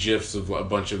of quick GIFs of a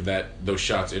bunch of those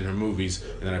shots in her movies,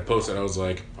 and then I posted. I was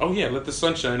like, oh yeah, Let the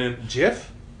Sunshine In.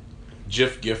 GIF,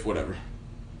 whatever.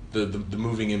 The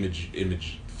moving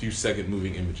image, few second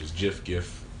moving images,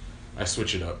 GIF. I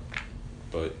switch it up,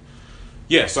 but.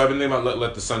 Yeah, so I've been thinking about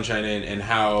Let the Sunshine In and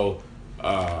how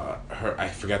I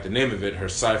forgot the name of it, her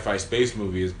sci-fi space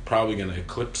movie is probably going to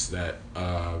eclipse that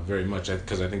very much,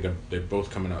 because I think they're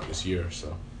both coming out this year.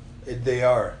 So they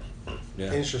are.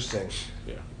 Yeah. Interesting.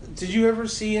 Yeah. Did you ever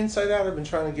see Inside Out? I've been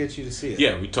trying to get you to see it.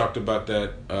 Yeah, we talked about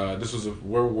that.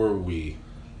 Where were we?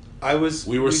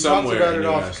 We were somewhere. We talked about it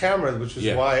off camera, which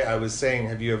is why I was saying,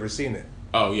 have you ever seen it?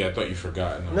 Oh, yeah, I thought you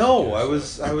forgot. No, I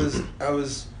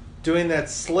was doing that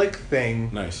slick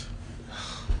thing. Nice.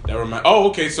 Oh,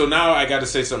 okay. So now I got to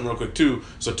say something real quick too.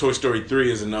 So Toy Story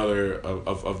 3 is another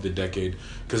of the decade,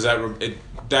 because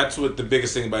that's what the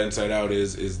biggest thing about Inside Out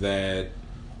is that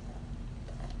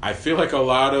I feel like a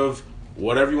lot of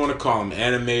whatever you want to call them,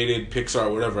 animated,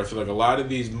 Pixar, whatever. I feel like a lot of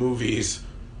these movies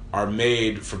are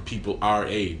made for people our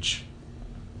age.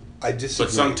 I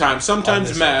disagree. But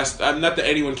sometimes masked. Not that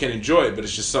anyone can enjoy it, but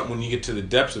it's just something when you get to the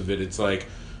depths of it, it's like.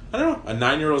 I don't know. A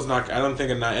 9-year-old's not. I don't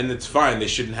think and it's fine. They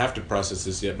shouldn't have to process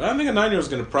this yet. But I don't think a 9-year-old's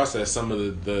going to process some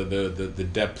of the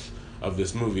depth of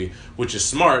this movie, which is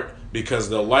smart because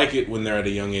they'll like it when they're at a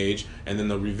young age, and then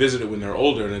they'll revisit it when they're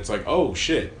older, and it's like, oh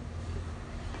shit.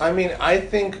 I mean, I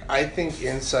think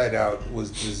Inside Out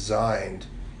was designed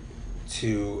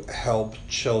to help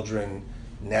children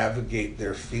navigate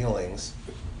their feelings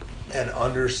and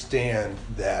understand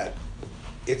that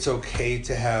it's okay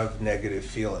to have negative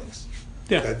feelings.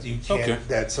 Yeah. That you can't. Okay.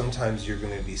 That sometimes you're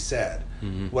going to be sad.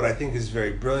 Mm-hmm. What I think is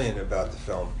very brilliant about the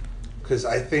film, because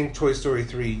I think Toy Story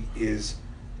 3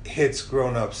 hits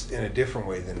grown-ups in a different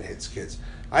way than it hits kids.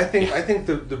 I think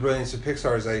the brilliance of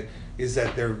Pixar is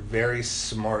that they're very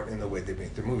smart in the way they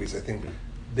make their movies. I think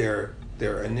their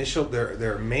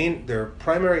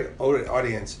primary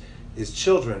audience is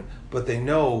children, but they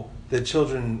know that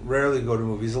children rarely go to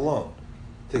movies alone.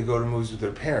 They go to movies with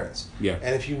their parents. Yeah.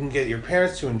 And if you can get your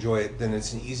parents to enjoy it, then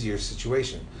it's an easier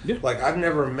situation. Yeah. Like, I've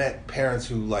never met parents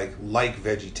who like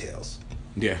VeggieTales.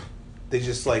 Yeah. They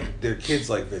just their kids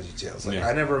like VeggieTales. Like, yeah.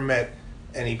 I never met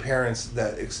any parents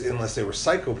that, unless they were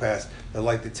psychopaths, that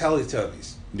like the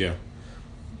Teletubbies. Yeah.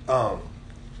 I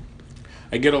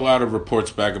get a lot of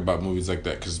reports back about movies like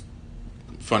that because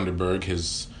Funderburg,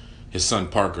 his son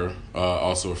Parker,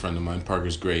 also a friend of mine.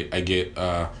 Parker's great. I get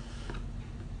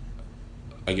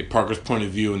Parker's point of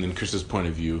view and then Chris's point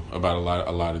of view about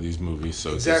a lot of these movies.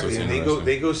 So exactly, and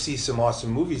they go see some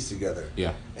awesome movies together.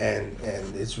 Yeah, and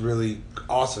it's really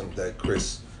awesome that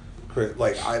Chris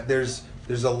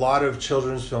there's a lot of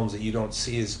children's films that you don't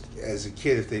see as a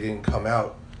kid if they didn't come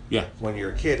out. Yeah. When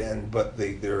you're a kid, but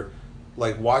they're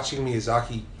like watching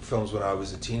Miyazaki films when I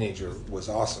was a teenager was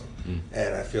awesome,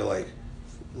 and I feel like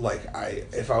I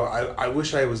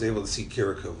wish I was able to see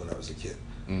Kiriko when I was a kid,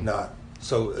 not.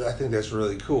 So I think that's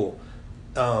really cool.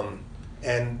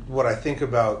 And what I think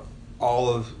about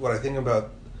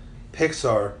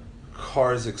Pixar,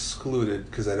 Cars excluded,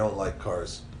 because I don't like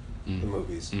Cars, the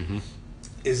movies,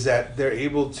 is that they're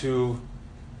able to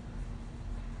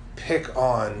pick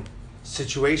on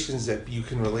situations that you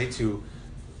can relate to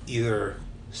either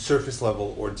surface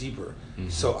level or deeper.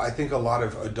 So I think a lot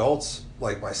of adults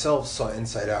like myself saw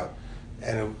Inside Out,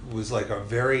 and it was like a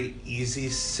very easy,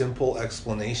 simple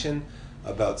explanation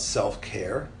about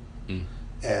self-care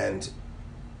and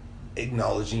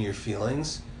acknowledging your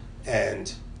feelings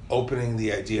and opening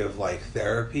the idea of like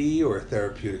therapy or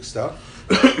therapeutic stuff.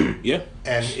 Yeah.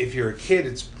 And if you're a kid,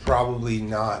 it's probably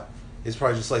not It's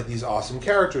probably just like these awesome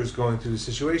characters going through the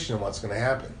situation and what's going to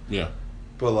happen. Yeah.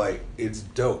 But like, it's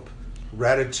dope.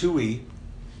 Ratatouille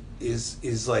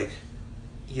is like,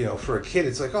 you know, for a kid,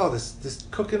 it's like, oh, this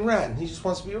cooking rat, and he just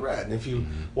wants to be a rat. And if you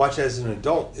watch it as an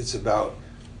adult, it's about,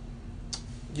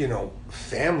 you know,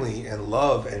 family and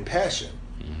love and passion.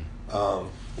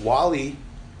 WALL-E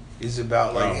is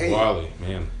about like, hey, WALL-E,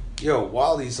 man. Yo,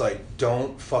 WALL-E's like,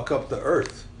 don't fuck up the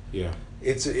earth. Yeah.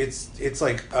 It's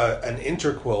like an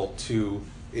interquel to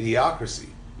Idiocracy,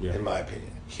 in my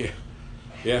opinion. Yeah.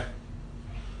 Yeah.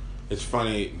 It's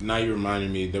funny, now you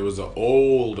reminded me, there was an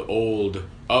old,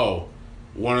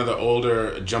 one of the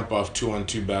older jump-off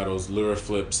 2-on-2 battles, Lure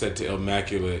Flip said to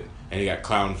Immaculate, and he got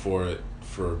clowned for it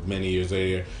for many years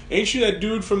later. Ain't you that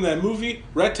dude from that movie,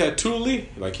 Ratatouille?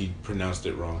 Like, he pronounced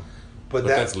it wrong. But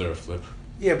that's Lure Flip.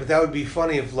 Yeah, but that would be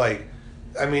funny if, like,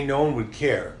 I mean, no one would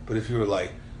care, but if you were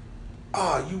like,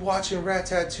 you watching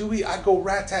Ratatouille? I go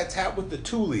rat-tat-tat with the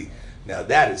Thule. Now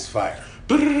that is fire.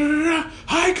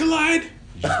 Hi, Clyde.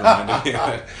 You just reminded me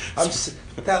of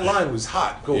that. That line was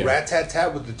hot. Go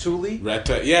rat-tat-tat with the Thule.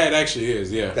 Rat-tat. Yeah, it actually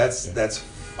is. Yeah. That's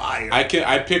fire.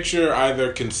 I picture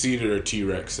either Conceited or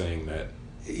T-Rex saying that.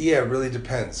 Yeah, it really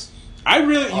depends.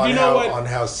 On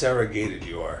how surrogated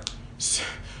you are.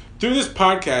 Through this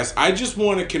podcast, I just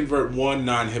want to convert one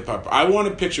non-hip hop. I want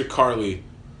to picture Carly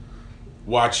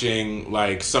watching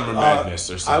like Summer Madness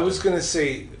or something. I was gonna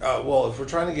say, well, if we're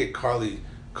trying to get Carly,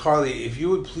 if you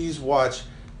would please watch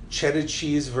Cheddar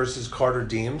Cheese versus Carter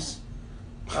Deems.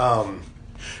 So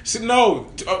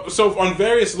on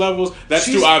various levels, that's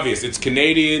too obvious. It's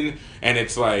Canadian, and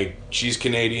it's like she's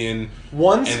Canadian.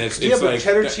 But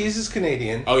Cheddar Cheese is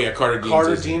Canadian. Oh yeah, Carter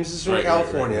Deems is from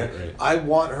California. Right. I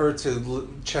want her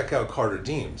to check out Carter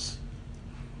Deems.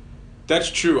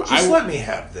 That's true. Let me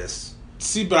have this.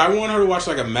 See, but I want her to watch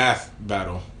like a math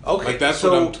battle. Okay, like that's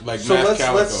what I'm like. So math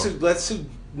let's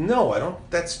no, I don't.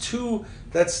 That's too.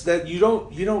 That's that you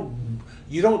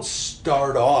don't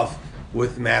start off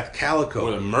with Math Calico.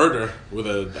 With a murder, with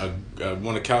a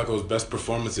one of Calico's best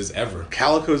performances ever.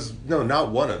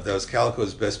 Not one of those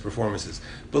Calico's best performances.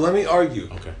 But let me argue.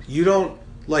 Okay. You don't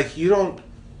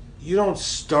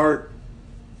start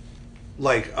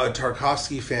like a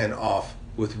Tarkovsky fan off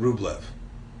with Rublev.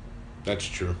 That's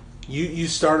true. You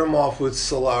start them off with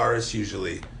Solaris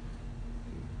usually,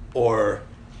 or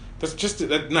that's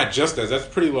not just as that's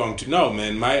pretty long too. No,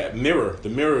 man, the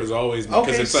mirror is always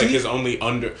because it's like his only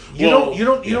under. You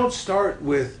don't start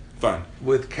with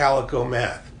Calico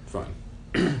Math. Fine.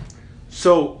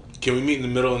 So can we meet in the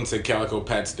middle and say Calico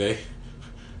Pat's Day?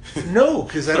 No,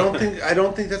 because I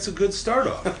don't think that's a good start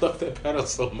off. I love that battle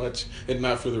so much, and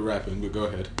not for the rapping, but go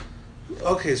ahead.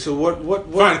 Okay, so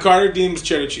what? Fine, Carter Deems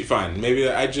Cheddar Cheese. Fine, maybe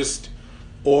I just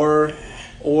or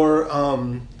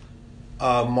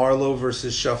Marlowe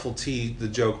versus Shuffle T, the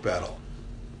joke battle.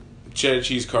 Cheddar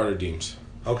Cheese, Carter Deems.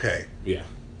 Okay. Yeah.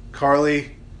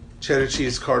 Carly, Cheddar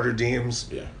Cheese, Carter Deems.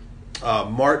 Yeah.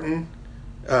 Martin.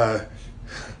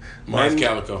 Math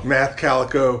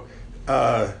Calico.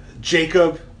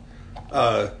 Jacob.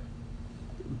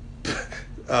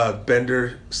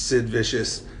 Bender, Sid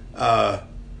Vicious.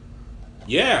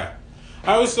 Yeah.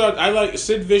 I always thought I like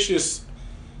Sid Vicious.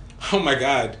 Oh my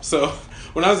God. So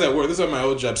when I was at work, this was my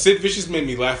old job, Sid Vicious made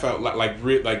me laugh out like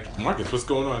Marcus, what's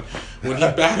going on? When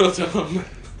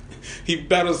he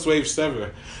battled Swave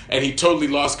Sever, and he totally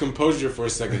lost composure for a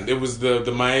second. It was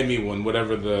the Miami one,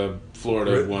 whatever the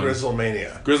Florida one.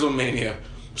 Grizzlemania.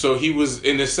 So he was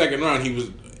in the second round. He was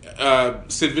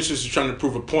Sid Vicious was trying to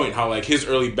prove a point how like his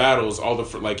early battles, I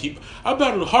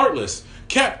battled Heartless,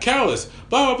 Cap Callous,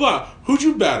 blah blah blah. Who'd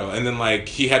you battle? And then like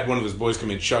he had one of his boys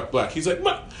come in, Chuck Black. He's like,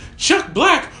 what? Chuck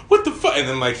Black? What the fuck? And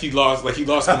then like he lost composure.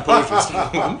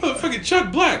 Motherfucking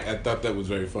Chuck Black. I thought that was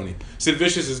very funny. Sid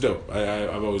Vicious is dope.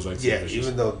 I've always liked Sid Vicious.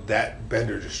 Even though that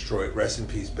Bender destroyed, rest in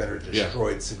peace, Bender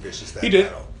destroyed Sid Vicious that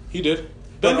battle. He did.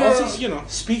 Bender, also,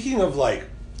 speaking of like,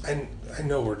 I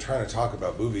know we're trying to talk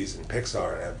about movies and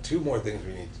Pixar and have two more things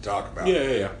we need to talk about.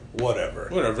 Yeah. Whatever.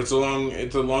 It's a long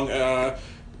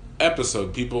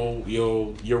episode. People,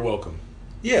 you're welcome.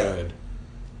 Yeah.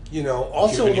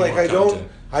 Also like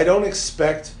I don't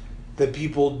expect that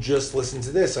people just listen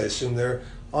to this. I assume they're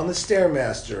on the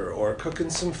Stairmaster or cooking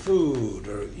some food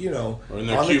or or in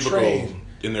their on cubicle, the train.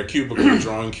 In their cubicle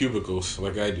drawing cubicles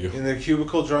like I do. In their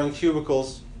cubicle drawing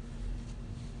cubicles.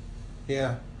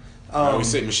 Yeah. We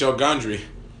say Michel Gondry.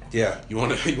 Yeah. You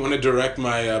want to direct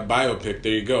my biopic?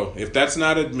 There you go. If that's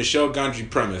not a Michel Gondry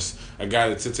premise, a guy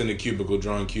that sits in a cubicle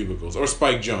drawing cubicles, or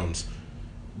Spike Jonze,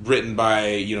 written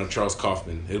by Charles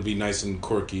Kaufman. It'll be nice and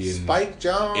quirky and Spike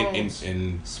Jonze.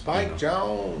 And Spike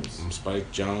Jonze. I'm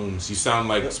Spike Jonze. You sound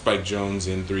like Spike Jonze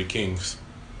in Three Kings.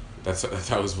 That's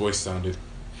how his voice sounded.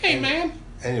 Hey man.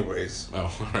 Anyways.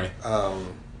 Oh, all right.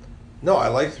 No, I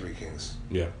like Three Kings.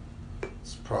 Yeah.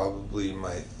 It's probably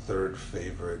my third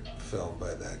favorite film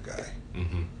by that guy.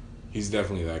 Mm-hmm. He's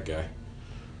definitely that guy.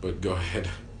 But go ahead.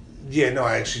 Yeah, no,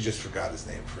 I actually just forgot his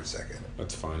name for a second.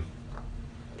 That's fine.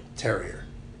 Terrier.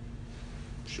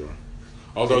 Sure.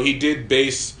 Although he did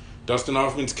base... Dustin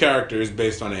Hoffman's character is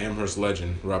based on an Amherst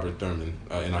legend, Robert Thurman,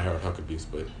 in I Heart Huckabees,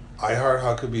 but... I Heart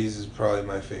Huckabees is probably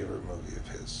my favorite movie of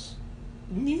his.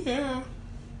 Yeah.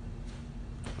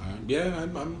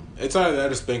 I'm it's either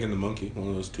that or Spanking the Monkey, one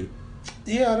of those two.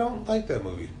 Yeah, I don't like that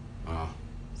movie.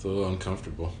 It's a little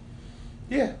uncomfortable.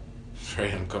 Yeah.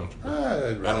 Very uncomfortable.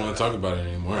 I don't want to talk about it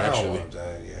anymore, actually.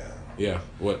 Yeah.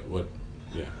 What?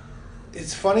 Yeah.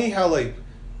 It's funny how, like,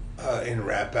 in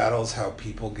rap battles, how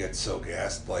people get so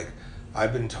gassed. Like,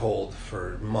 I've been told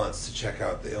for months to check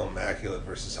out the Illmaculate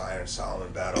versus Iron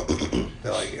Solomon battle.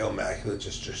 That, like, Illmaculate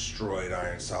just destroyed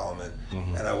Iron Solomon.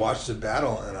 Mm-hmm. And I watched the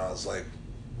battle, and I was like,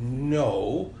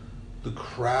 no, the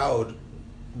crowd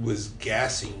was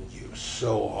gassing you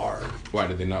so hard. Why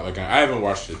did they not like? I haven't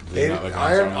watched it. Did they not like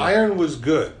Iron was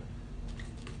good.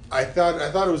 I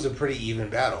thought it was a pretty even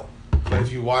battle, but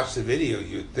if you watch the video,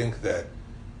 you'd think that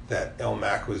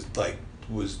Elmac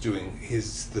was doing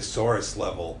his thesaurus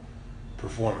level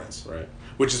performance. Right.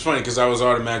 Which is funny because I was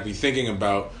automatically thinking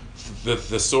about the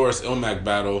thesaurus Elmac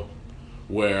battle,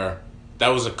 where that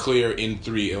was a clear in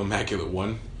 3 Illmaculate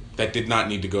one that did not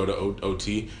need to go to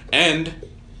OT. And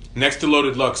next to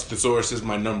Loaded Lux, Thesaurus is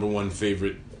my number 1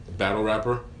 favorite battle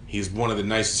rapper. He's one of the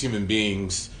nicest human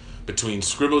beings. Between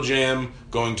Scribble Jam,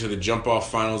 going to the Jump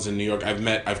Off finals in New York,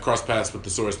 I've crossed paths with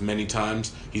Thesaurus many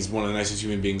times. He's one of the nicest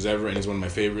human beings ever, and he's one of my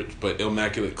favorites. But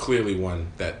Illmaculate clearly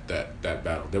won that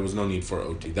battle. There was no need for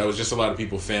OT. That was just a lot of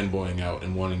people fanboying out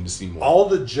and wanting to see more. All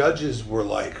the judges were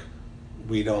like,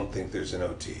 "We don't think there's an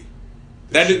OT."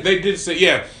 They did say,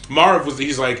 yeah.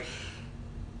 He's like,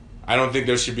 I don't think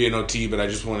there should be an OT, but I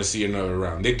just want to see another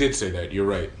round. They did say that. You're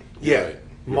right. You're right.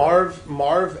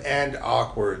 Marv and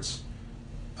Awkwards,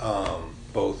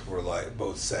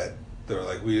 both said they're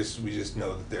like, we just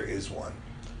know that there is one.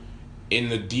 In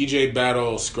the DJ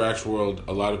battle Scratch world,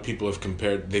 a lot of people have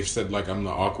compared. They've said like I'm the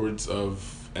Awkwards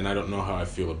of, and I don't know how I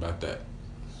feel about that.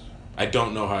 I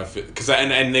don't know how I feel because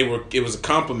it was a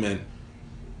compliment.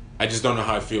 I just don't know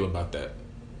how I feel about that.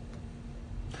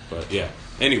 But yeah.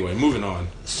 Anyway, moving on.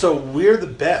 So We're the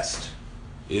Best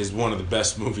is one of the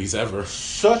best movies ever.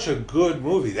 Such a good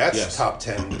movie. That's top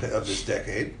 10 of this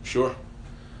decade. Sure.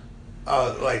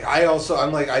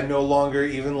 I no longer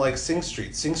even like Sing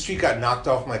Street. Sing Street got knocked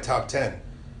off my top 10.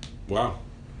 Wow.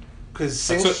 Because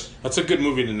that's a good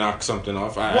movie to knock something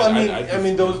off.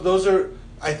 Those are.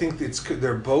 I think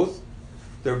they're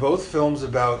both films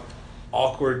about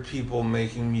awkward people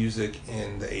making music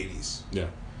in the 80s. Yeah.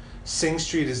 Sing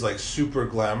Street is like super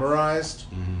glamorized,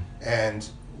 mm-hmm. and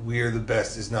We're the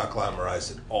Best is not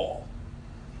glamorized at all.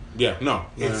 Yeah, no.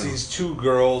 It's these two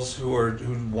girls who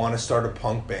want to start a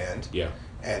punk band. Yeah.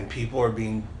 And people are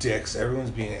being dicks.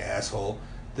 Everyone's being an asshole.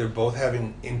 They're both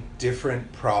having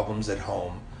different problems at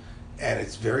home, and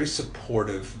it's very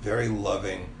supportive, very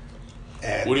loving.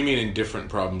 And what do you mean indifferent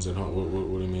problems at home?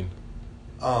 What do you mean?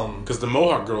 Because the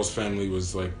Mohawk Girls family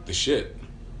was like the shit.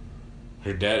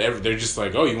 Her dad, they're just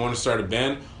like, oh, you want to start a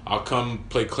band? I'll come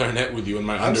play clarinet with you in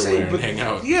my underwear and hang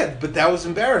out. Yeah, but that was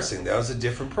embarrassing. That was a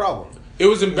different problem. It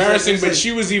was embarrassing, but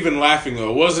she was even laughing though.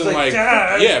 It wasn't like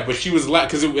yeah, but she was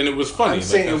laughing because it was funny. I'm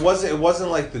saying it wasn't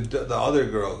like the other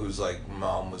girl whose like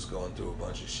mom was going through a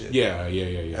bunch of shit. Yeah.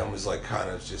 And was like kind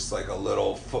of just like a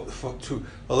little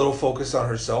focused on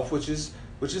herself, which is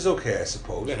okay, I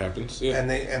suppose. That happens. Yeah.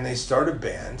 And they start a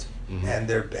band, mm-hmm. and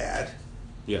they're bad.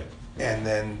 Yeah. And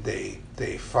then they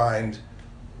find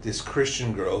this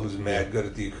Christian girl who's mad good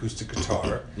at the acoustic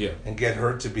guitar, yeah, and get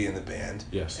her to be in the band.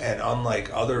 Yes. And unlike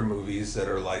other movies that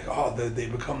are like, oh, they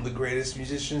become the greatest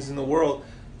musicians in the world,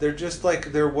 they're just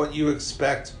like, they're what you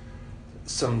expect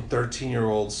some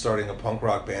 13-year-old starting a punk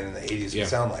rock band in the 80s would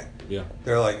sound like. Yeah.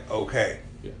 They're like, okay.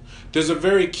 Yeah. There's a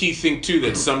very key thing, too,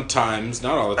 that sometimes,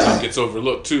 not all the time, gets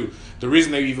overlooked, too. The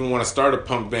reason they even want to start a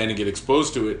punk band and get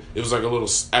exposed to it, it was like a little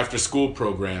after-school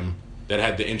program that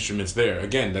had the instruments there.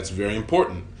 Again, that's very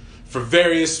important. For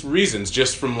various reasons,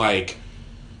 just from, like,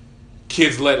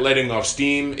 kids letting off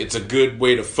steam. It's a good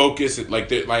way to focus.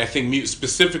 I think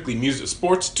specifically music,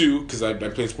 sports, too, because I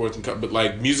play sports, but,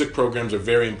 like, music programs are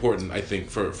very important, I think,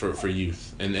 for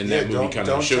youth. And that movie kind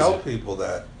of shows it. Don't tell people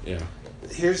that. Yeah.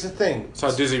 here's the thing. That's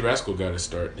how Dizzy Rascal got his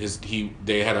start.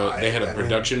 They had a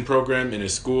production program in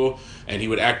his school, and he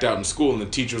would act out in school. And the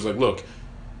teacher was like, "Look,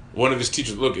 one of his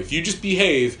teachers, look, if you just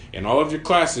behave in all of your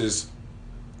classes,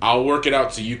 I'll work it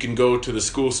out so you can go to the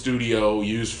school studio,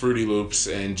 use Fruity Loops,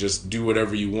 and just do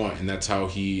whatever you want." And that's how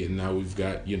now we've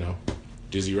got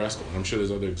Dizzy Rascal. And I'm sure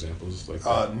there's other examples like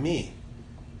that. Me.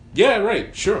 Yeah,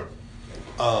 right. Sure.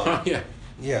 Yeah.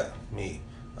 Yeah, me.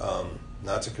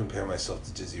 Not to compare myself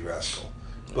to Dizzy Rascal,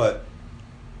 but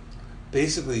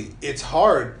basically it's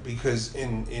hard because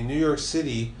in New York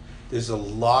City there's a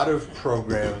lot of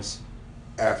programs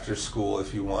after school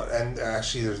if you want, and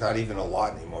actually there's not even a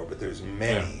lot anymore, but there's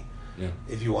many. Yeah.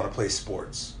 If you want to play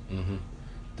sports. Mm-hmm.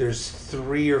 There's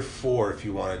 3 or 4 if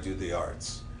you want to do the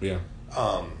arts. Yeah.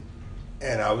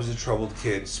 And I was a troubled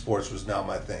kid. Sports was not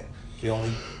my thing. The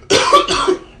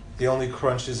only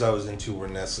crunches I was into were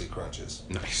Nestle Crunches.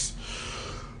 Nice.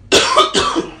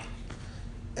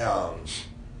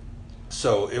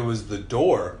 So it was the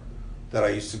door that I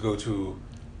used to go to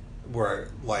where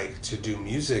to do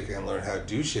music and learn how to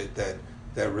do shit that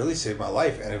really saved my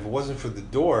life. And if it wasn't for the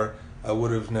door, I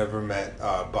would have never met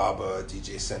Baba,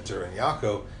 DJ Center, and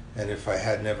Yako. And if I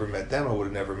had never met them, I would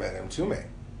have never met Mtume.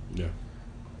 Yeah.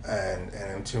 And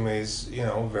Mtume's,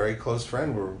 very close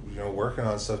friend. We're, working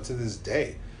on stuff to this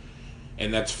day.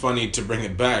 And that's funny to bring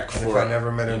it back. And if I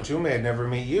never met Mtume, I'd never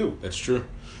meet you. That's true.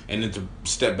 And then to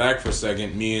step back for a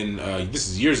second, this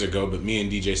is years ago, but me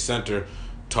and DJ Center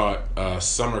taught a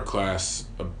summer class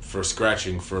for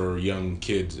scratching for young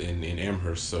kids in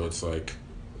Amherst. So it's like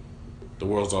the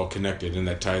world's all connected, and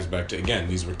that ties back to, again,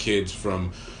 these were kids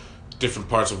from different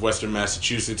parts of Western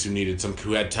Massachusetts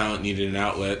who had talent, needed an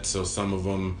outlet. So some of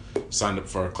them signed up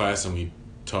for our class, and we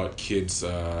taught kids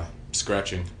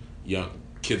scratching, young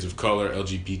kids of color,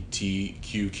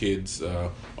 LGBTQ kids,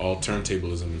 all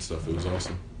turntablism and stuff. It was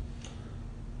awesome.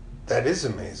 That is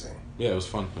amazing. Yeah, it was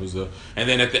fun. It was and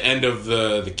then at the end of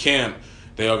the camp,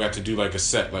 they all got to do like a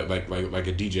set, like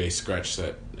a DJ scratch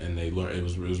set, and they learned. It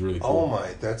was really cool. Oh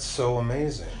my, that's so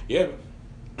amazing. Yeah,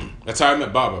 that's how I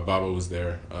met Baba. Baba was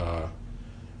there,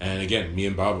 and again, me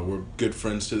and Baba, we're good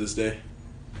friends to this day.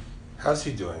 How's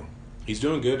he doing? He's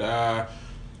doing good.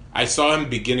 I saw him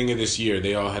beginning of this year.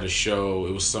 They all had a show.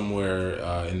 It was somewhere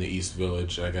in the East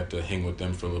Village. I got to hang with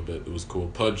them for a little bit. It was cool.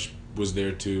 Pudge was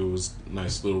there too. It was a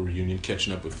nice little reunion,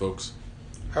 catching up with folks.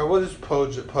 What is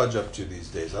Pudge up to these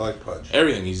days? I like Pudge.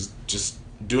 Everything. He's just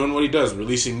doing what he does,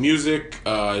 releasing music,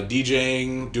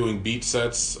 DJing, doing beat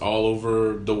sets all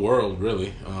over the world,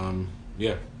 really.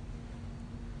 Yeah.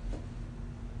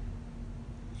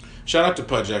 Shout out to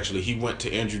Pudge, actually. He went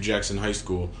to Andrew Jackson High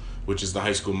School, which is the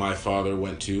high school my father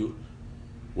went to,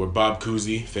 where Bob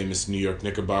Cousy, famous New York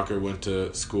Knickerbocker, went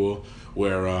to school,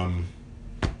 where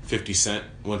 50 Cent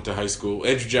went to high school.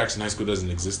 Andrew Jackson High School doesn't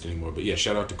exist anymore, but yeah,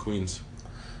 shout out to Queens.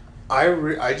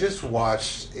 I just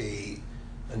watched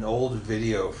an old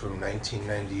video from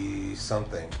 1990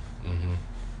 something, mm-hmm.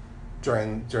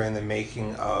 during the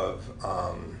making of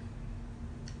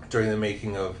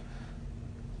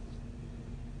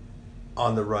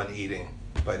On the Run Eating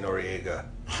by Noriega.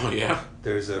 Oh yeah.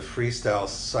 There's a freestyle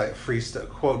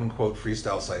quote unquote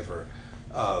freestyle cipher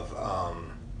of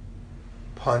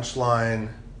Punchline,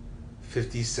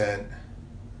 50 Cent,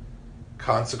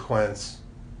 Consequence,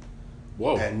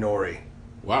 whoa, and Nori.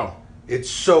 Wow. It's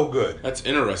so good. That's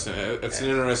interesting. That's an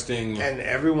interesting... And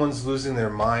everyone's losing their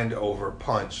mind over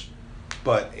Punch,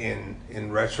 but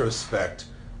in retrospect,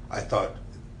 I thought,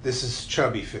 this is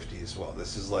chubby 50 as well.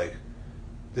 This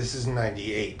is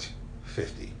 98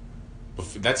 50.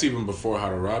 That's even before How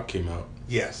to Rob came out.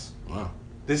 Yes. Wow.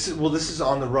 This is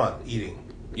On the Run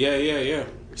Eating. Yeah.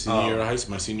 Senior year of high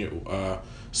school, my senior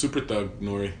Super Thug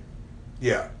Nori.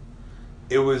 Yeah.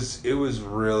 It was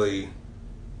really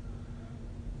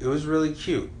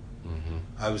cute. Mm-hmm.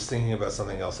 I was thinking about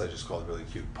something else I just called really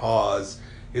cute. Pause.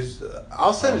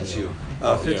 I'll send it to you.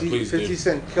 50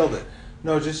 Cent killed it.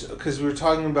 No, just because we were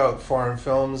talking about foreign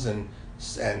films and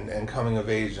coming of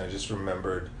age, and I just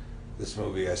remembered this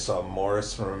movie I saw,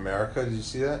 Morris from America. Did you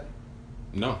see that?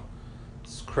 No.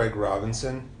 It's Craig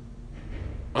Robinson.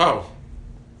 Oh.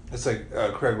 It's like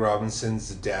Craig Robinson's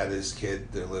the dad of his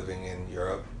kid. They're living in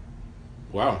Europe.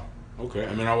 Wow. Okay.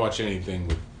 I mean, I'll watch anything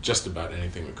with just about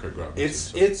anything with Craig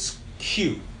Robinson. It's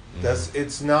cute.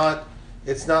 Mm-hmm.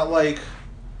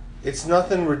 It's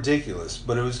nothing ridiculous,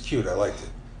 but it was cute. I liked it.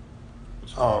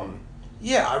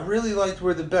 Yeah, I really liked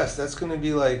We're the Best. That's gonna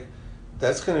be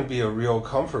a real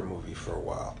comfort movie for a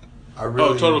while.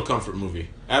 Total comfort movie.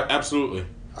 Absolutely.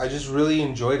 I just really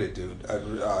enjoyed it, dude.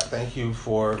 Thank you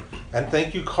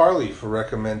Carly for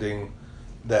recommending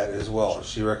that as well.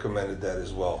 She recommended that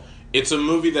as well. It's a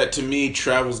movie that, to me,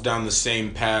 travels down the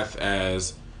same path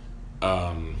as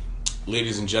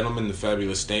Ladies and Gentlemen, The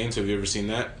Fabulous Stains. Have you ever seen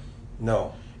that?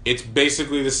 No. It's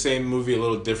basically the same movie, a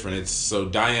little different. It's so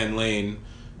Diane Lane,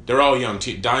 they're all young.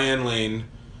 Diane Lane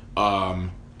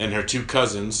and her two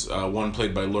cousins, one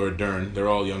played by Laura Dern, they're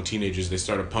all young teenagers. They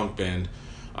start a punk band,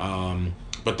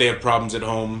 but they have problems at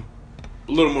home,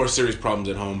 a little more serious problems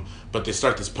at home. But they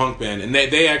start this punk band, and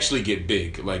they actually get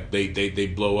big. Like, they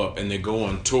blow up, and they go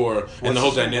on tour. And the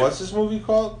whole dynamic. What's this movie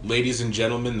called? Ladies and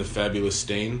Gentlemen, The Fabulous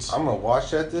Stains. I'm going to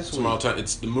watch that this week.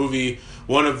 It's the movie,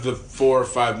 one of the 4 or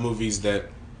 5 movies that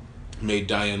made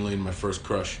Diane Lane my first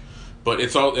crush. But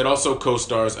it also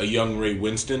co-stars a young Ray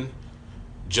Winston,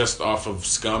 just off of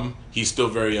Scum. He's still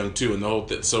very young too, and the whole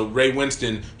so Ray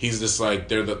Winston, he's this like,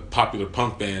 they're the popular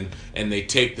punk band, and they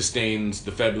take the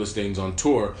Fabulous Stains on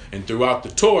tour, and throughout the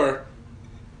tour,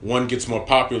 one gets more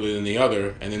popular than the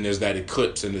other, and then there's that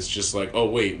eclipse, and it's just like, oh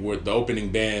wait, the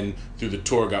opening band through the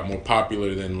tour got more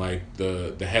popular than like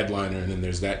the headliner, and then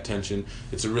there's that tension.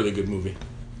 It's a really good movie.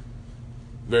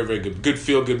 Very, very good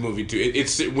feel good movie too.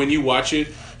 It's when you watch it,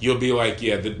 you'll be like,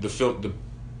 yeah, the film, the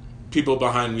people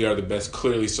behind We Are the Best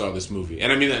clearly saw this movie,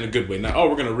 and I mean that in a good way. Not, oh,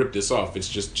 we're gonna rip this off. It's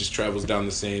just travels down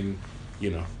the same,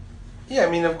 Yeah, I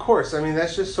mean, of course. I mean,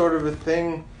 that's just sort of a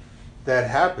thing that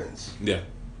happens. Yeah.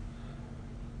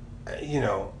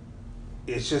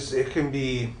 It's just, it can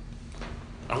be.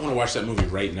 I want to watch that movie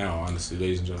right now, honestly,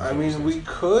 ladies and gentlemen. I mean, we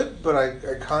could, but I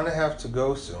kind of have to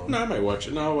go soon. No, I might watch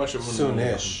it. No, I'll watch it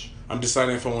soonish. I'm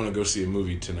deciding if I want to go see a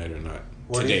movie tonight or not.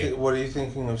 What today. What are you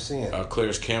thinking of seeing?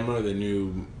 Claire's Camera, the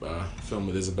new film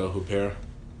with Isabelle Huppert.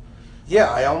 Yeah,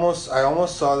 I almost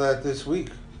saw that this week.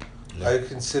 Yeah. I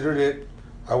considered it.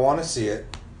 I want to see it.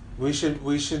 We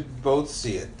should both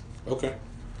see it. Okay.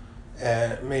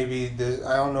 And maybe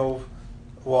I don't know.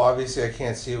 Well, obviously I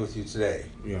can't see it with you today.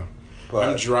 Yeah. But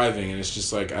I'm driving, and it's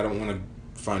just like I don't want to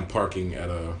find parking at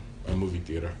a movie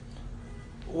theater.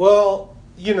 Well,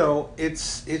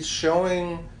 it's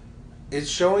showing. It's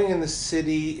showing in the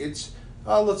city.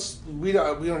 We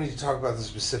don't need to talk about the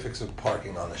specifics of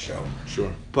parking on the show.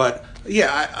 Sure. But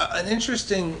yeah, an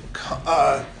interesting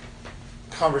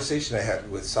conversation I had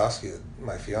with Saskia,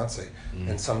 my fiance,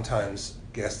 and sometimes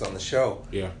guest on the show.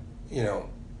 Yeah.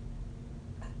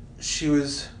 She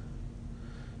was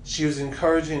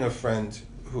encouraging a friend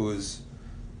who was,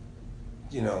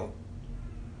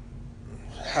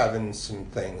 having some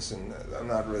things, and I'm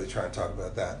not really trying to talk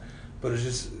about that, but it's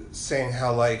just saying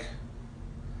how, like,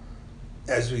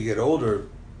 as we get older,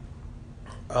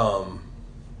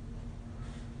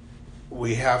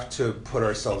 we have to put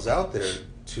ourselves out there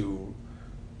to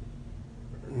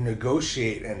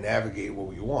negotiate and navigate what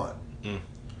we want.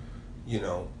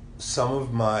 Some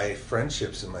of my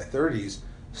friendships in my 30s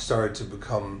started to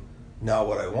become not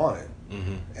what I wanted.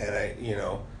 And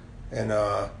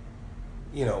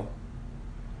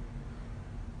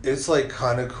it's like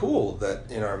kind of cool that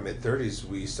in our mid-30s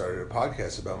we started a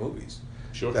podcast about movies.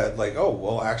 Sure. That like, oh,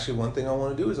 well, actually one thing I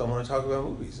want to do is I want to talk about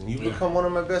movies, and you've become one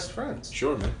of my best friends.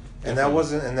 Sure, man. And it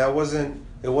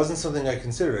wasn't something I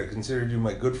considered. I considered you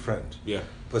my good friend. Yeah.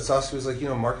 But Saskia was like,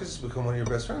 Marcus has become one of your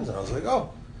best friends, and I was like,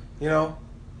 oh,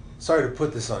 sorry to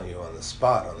put this on you on the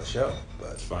spot on the show,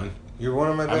 but it's fine. You're one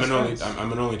of my best friends.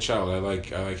 I'm an only child. I like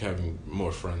having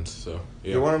more friends. So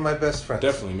yeah. You're one of my best friends.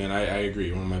 Definitely, man. I agree.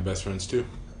 You're one of my best friends too.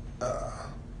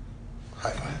 High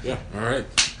five. Yeah. All right.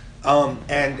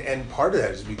 And part of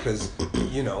that is because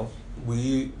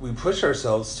we push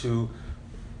ourselves to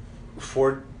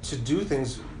do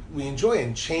things we enjoy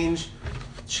and change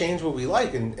what we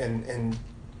like, and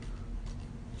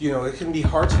it can be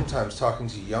hard sometimes talking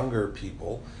to younger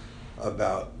people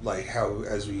about like how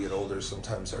as we get older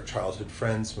sometimes our childhood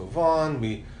friends move on,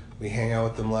 we hang out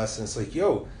with them less, and it's like,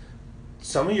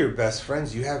 some of your best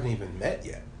friends you haven't even met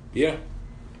yet. Yeah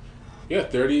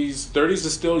 30s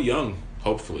is still young,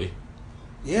 hopefully.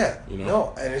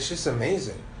 No, and it's just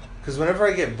amazing because whenever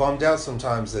I get bummed out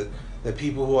sometimes that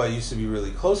people who I used to be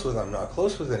really close with I'm not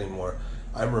close with anymore,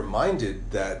 I'm reminded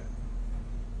that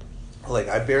like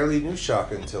I barely knew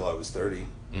Shaka until I was 30.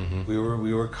 Mm-hmm. We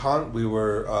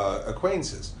were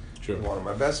acquaintances. Sure. One of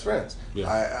my best friends.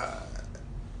 Yeah.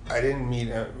 I didn't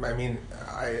meet. I mean,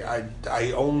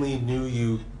 I only knew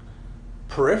you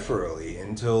peripherally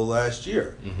until last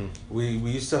year. Mm-hmm. We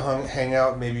used to hang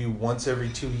out maybe once every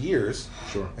 2 years.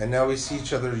 Sure. And now we see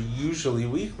each other usually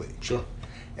weekly. Sure.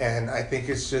 And I think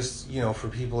it's just, for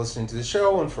people listening to the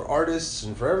show and for artists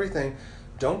and for everything,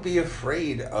 don't be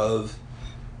afraid of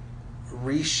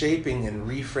reshaping and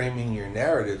reframing your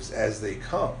narratives as they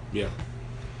come. Yeah.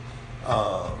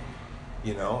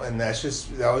 you know, and that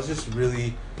was just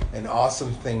really an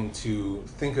awesome thing to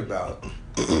think about,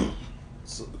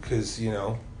 because you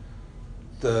know,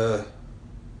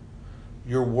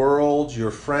 your world,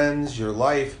 your friends, your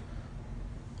life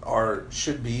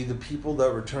should be the people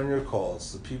that return your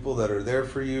calls, the people that are there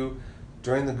for you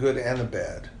during the good and the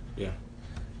bad. Yeah.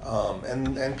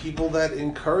 And people that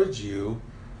encourage you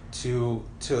to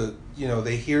you know,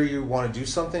 they hear you want to do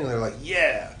something and they're like,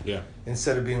 yeah. Yeah.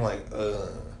 Instead of being like,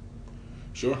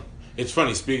 Sure. It's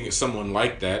funny, speaking of someone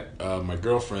like that, my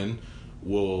girlfriend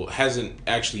hasn't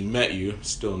actually met you,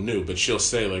 still new, but she'll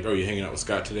say like, "Oh, you hanging out with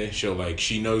Scott today?"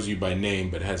 She knows you by name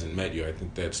but hasn't met you. I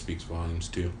think that speaks volumes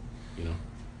too, you know.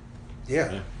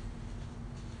 Yeah.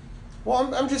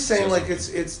 Well, I'm just saying, like,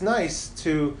 it's nice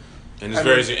to, and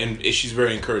and she's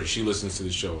very encouraged. She listens to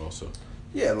the show also.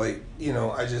 Yeah, like, you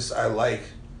know, I like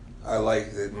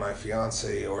that my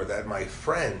fiance or that my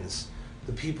friends,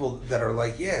 the people that are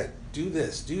like, yeah, do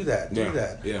this, do that, do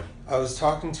that. Yeah. I was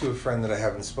talking to a friend that I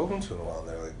haven't spoken to in a while, and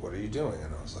they're like, what are you doing?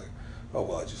 And I was like, oh,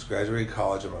 well, I just graduated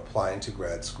college. I'm applying to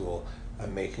grad school.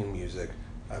 I'm making music.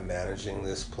 I'm managing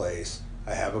this place.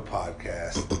 I have a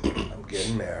podcast. I'm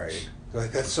getting married. They're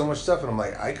like, that's so much stuff. And I'm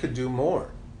like, I could do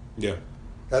more. Yeah.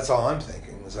 That's all I'm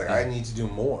thinking. It's like, I need to do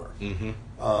more. Mm-hmm.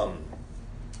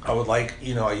 I would like,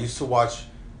 you know, I used to watch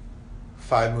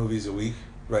 5 movies a week.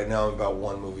 Right now I'm about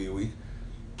 1 movie a week.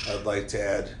 I'd like to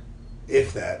add,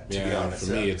 if that, to be honest.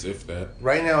 For me, it's if that.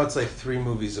 Right now it's like 3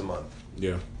 movies a month.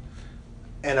 Yeah.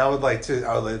 And I would like to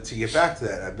get back to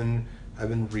that. I've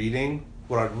been reading.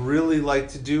 What I'd really like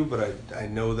to do, but I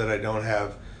know that I don't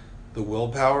have the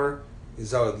willpower,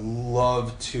 is I would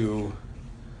love to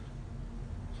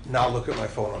not look at my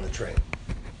phone on the train.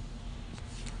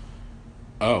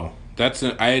 Oh,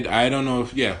 I don't know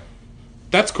if, yeah.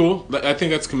 That's cool. I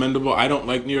think that's commendable. I don't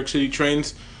like New York City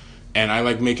trains, and I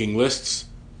like making lists,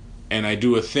 and I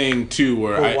do a thing too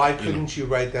where why couldn't you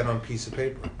write that on a piece of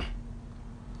paper?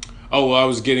 Oh, well, I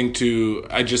was getting to,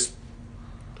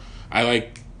 I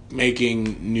like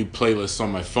making new playlists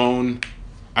on my phone.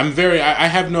 I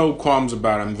have no qualms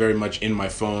about it. I'm very much in my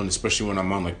phone, especially when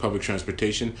I'm on like public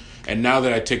transportation. And now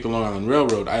that I take the Long Island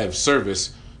Railroad, I have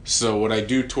service. So what I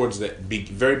do towards the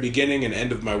very beginning and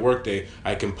end of my workday,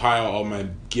 I compile all my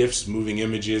GIFs, moving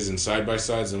images, and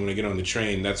side-by-sides. And when I get on the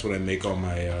train, that's when I make all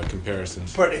my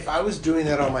comparisons. But if I was doing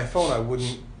that on my phone, I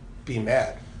wouldn't be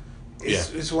mad.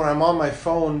 It's when I'm on my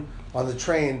phone on the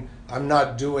train, I'm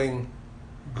not doing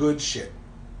good shit.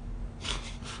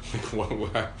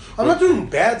 I'm not doing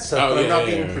bad stuff, but I'm not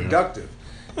being productive.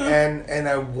 And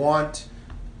I want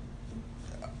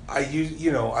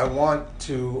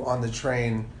to on the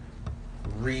train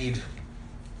read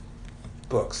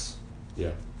books.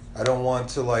 Yeah. I don't want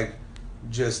to like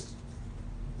just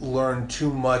learn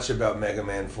too much about Mega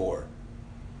Man 4.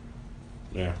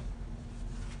 Yeah.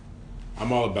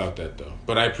 I'm all about that though.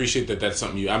 But I appreciate that that's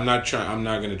something I'm not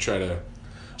going to try to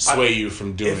sway you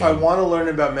from doing. If I want to learn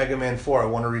about Mega Man 4, I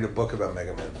want to read a book about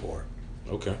Mega Man 4.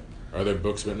 Okay. Are there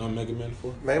books written on Mega Man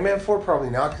 4? Mega Man 4 probably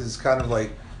not, because it's kind of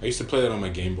like... I used to play that on my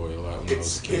Game Boy a lot when I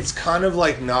was a kid. It's kind of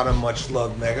like not a much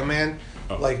loved Mega Man.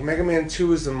 Oh. Like Mega Man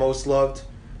 2 is the most loved.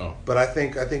 Oh. But I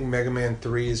think Mega Man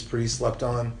 3 is pretty slept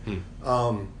on.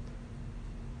 I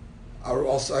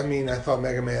thought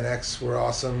Mega Man X were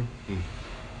awesome.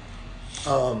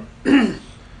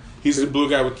 He's the blue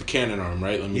guy with the cannon arm,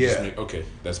 right? Okay,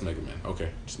 that's Mega Man.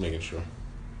 Okay, just making sure.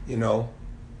 You know,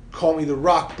 call me the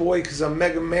Rock Boy because I'm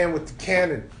Mega Man with the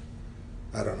cannon.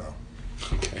 I don't know.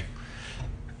 Okay.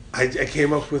 I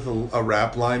came up with a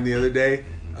rap line the other day.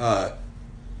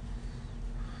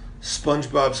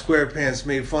 SpongeBob SquarePants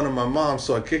made fun of my mom,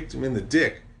 so I kicked him in the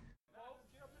dick.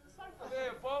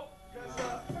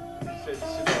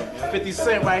 50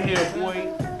 Cent right here,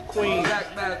 boy. Queen.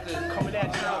 Coming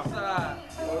at you outside.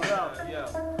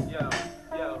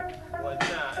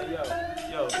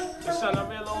 Yo. Son, I'm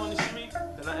real on the street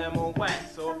than I am on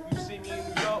wax. So if you see me in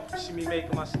New York, you see me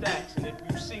making my stacks. And if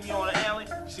you see me on the alley,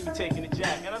 you see me taking the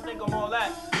jack. And I think I'm all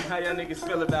that. How y'all niggas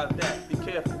feel about that? Be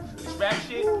careful. This rap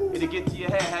shit, it'll get to your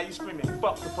head. How you screaming,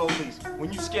 fuck the police.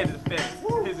 When you scared of the feds.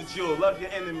 Here's a jewel. Love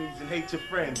your enemies and hate your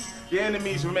friends. Your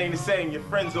enemies remain the same. Your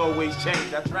friends always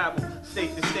change. I travel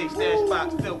state to state. Stash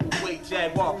box filled with weight.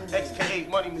 Jaguar, XK8,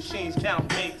 money machines, count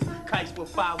mates. Kites with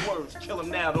 5 words. Kill them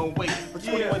now, don't wait. For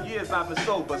 21 years I've been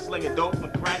sober. Slinging dope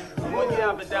and crack. 1 year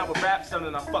I've been down with rap, son,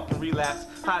 and I fucking relapse.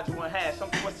 Hydro and hash, I'm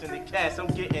twisting the cash, I'm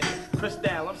getting it.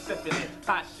 Crystal, I'm sipping it.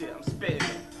 Hot shit, I'm spitting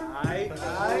it. Alright.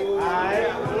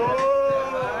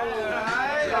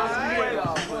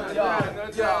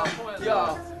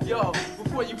 Yo,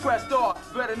 before you press start.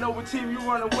 Better know what team you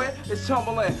running with. It's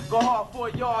tumbling. Go hard for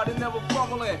a yard and never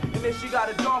fumbling. And if she got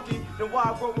a donkey, then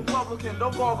why grow Republican?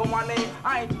 Don't gargle my name.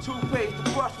 I ain't the toothpaste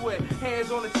to brush with.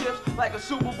 Hands on the chips like a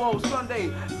Super Bowl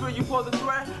Sunday. Throw you for the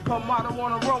threat. Come out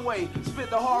on a runway. Spit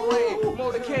the hard rain.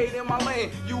 Motorcade in my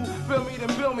lane. You feel me,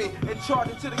 then bill me. And charge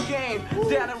it to the game.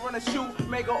 Down and run a shoot.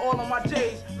 Make her all of my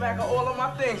days. Mac all of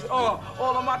my things. All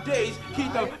of my days.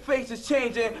 Keep them faces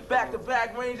changing. Back to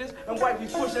back ranges. And wifey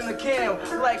pushing the cam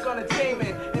like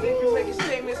entertainment. And if you making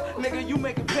statements, nigga, you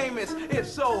making payments. If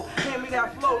so, hand me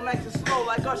that flow nice and slow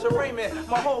like Usher Raymond.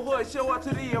 My whole hood show up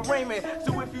to the arraignment.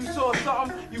 So if you saw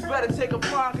something, you better take a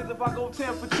prime. Cause if I go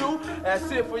 10 for 2, that's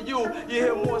it for you. You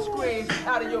hear more screams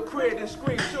out of your crib than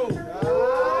scream too.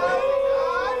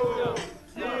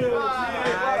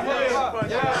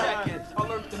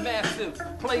 Alert the massive,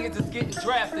 players is getting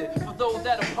drafted. For those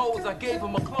that oppose, I gave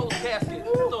them a closed casket.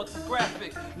 Thoughts are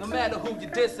graphic, no matter who you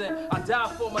dissing. I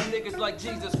die for my niggas like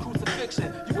Jesus,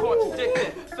 crucifixion. You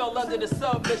contradicting, fell under the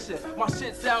submission. My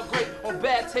shit sound great on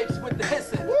bad tapes with the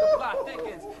hissing. The plot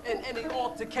thickens, in any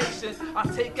altercation, I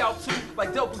take out two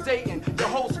like double dating. Your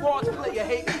whole squad's player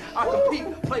hating. I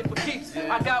compete, play for keeps.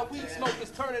 I got weed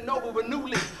smokers turning over a new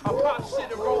leaf. I pop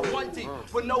shit and roll one deep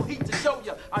with no heat to show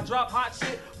ya. I drop hot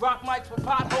shit, rock mics for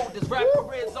pot holders. Rap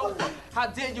career's over. How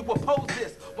dare you oppose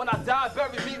this? When I die,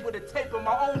 bury me with a tape of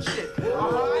my own shit. I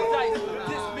hold the dice,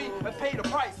 diss me and pay the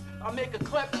price. I make a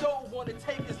klepto wanna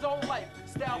take his own life.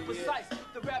 Style precise,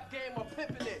 the rap game I'm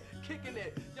pimping it, kicking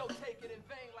it. Yo, take it in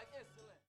vain.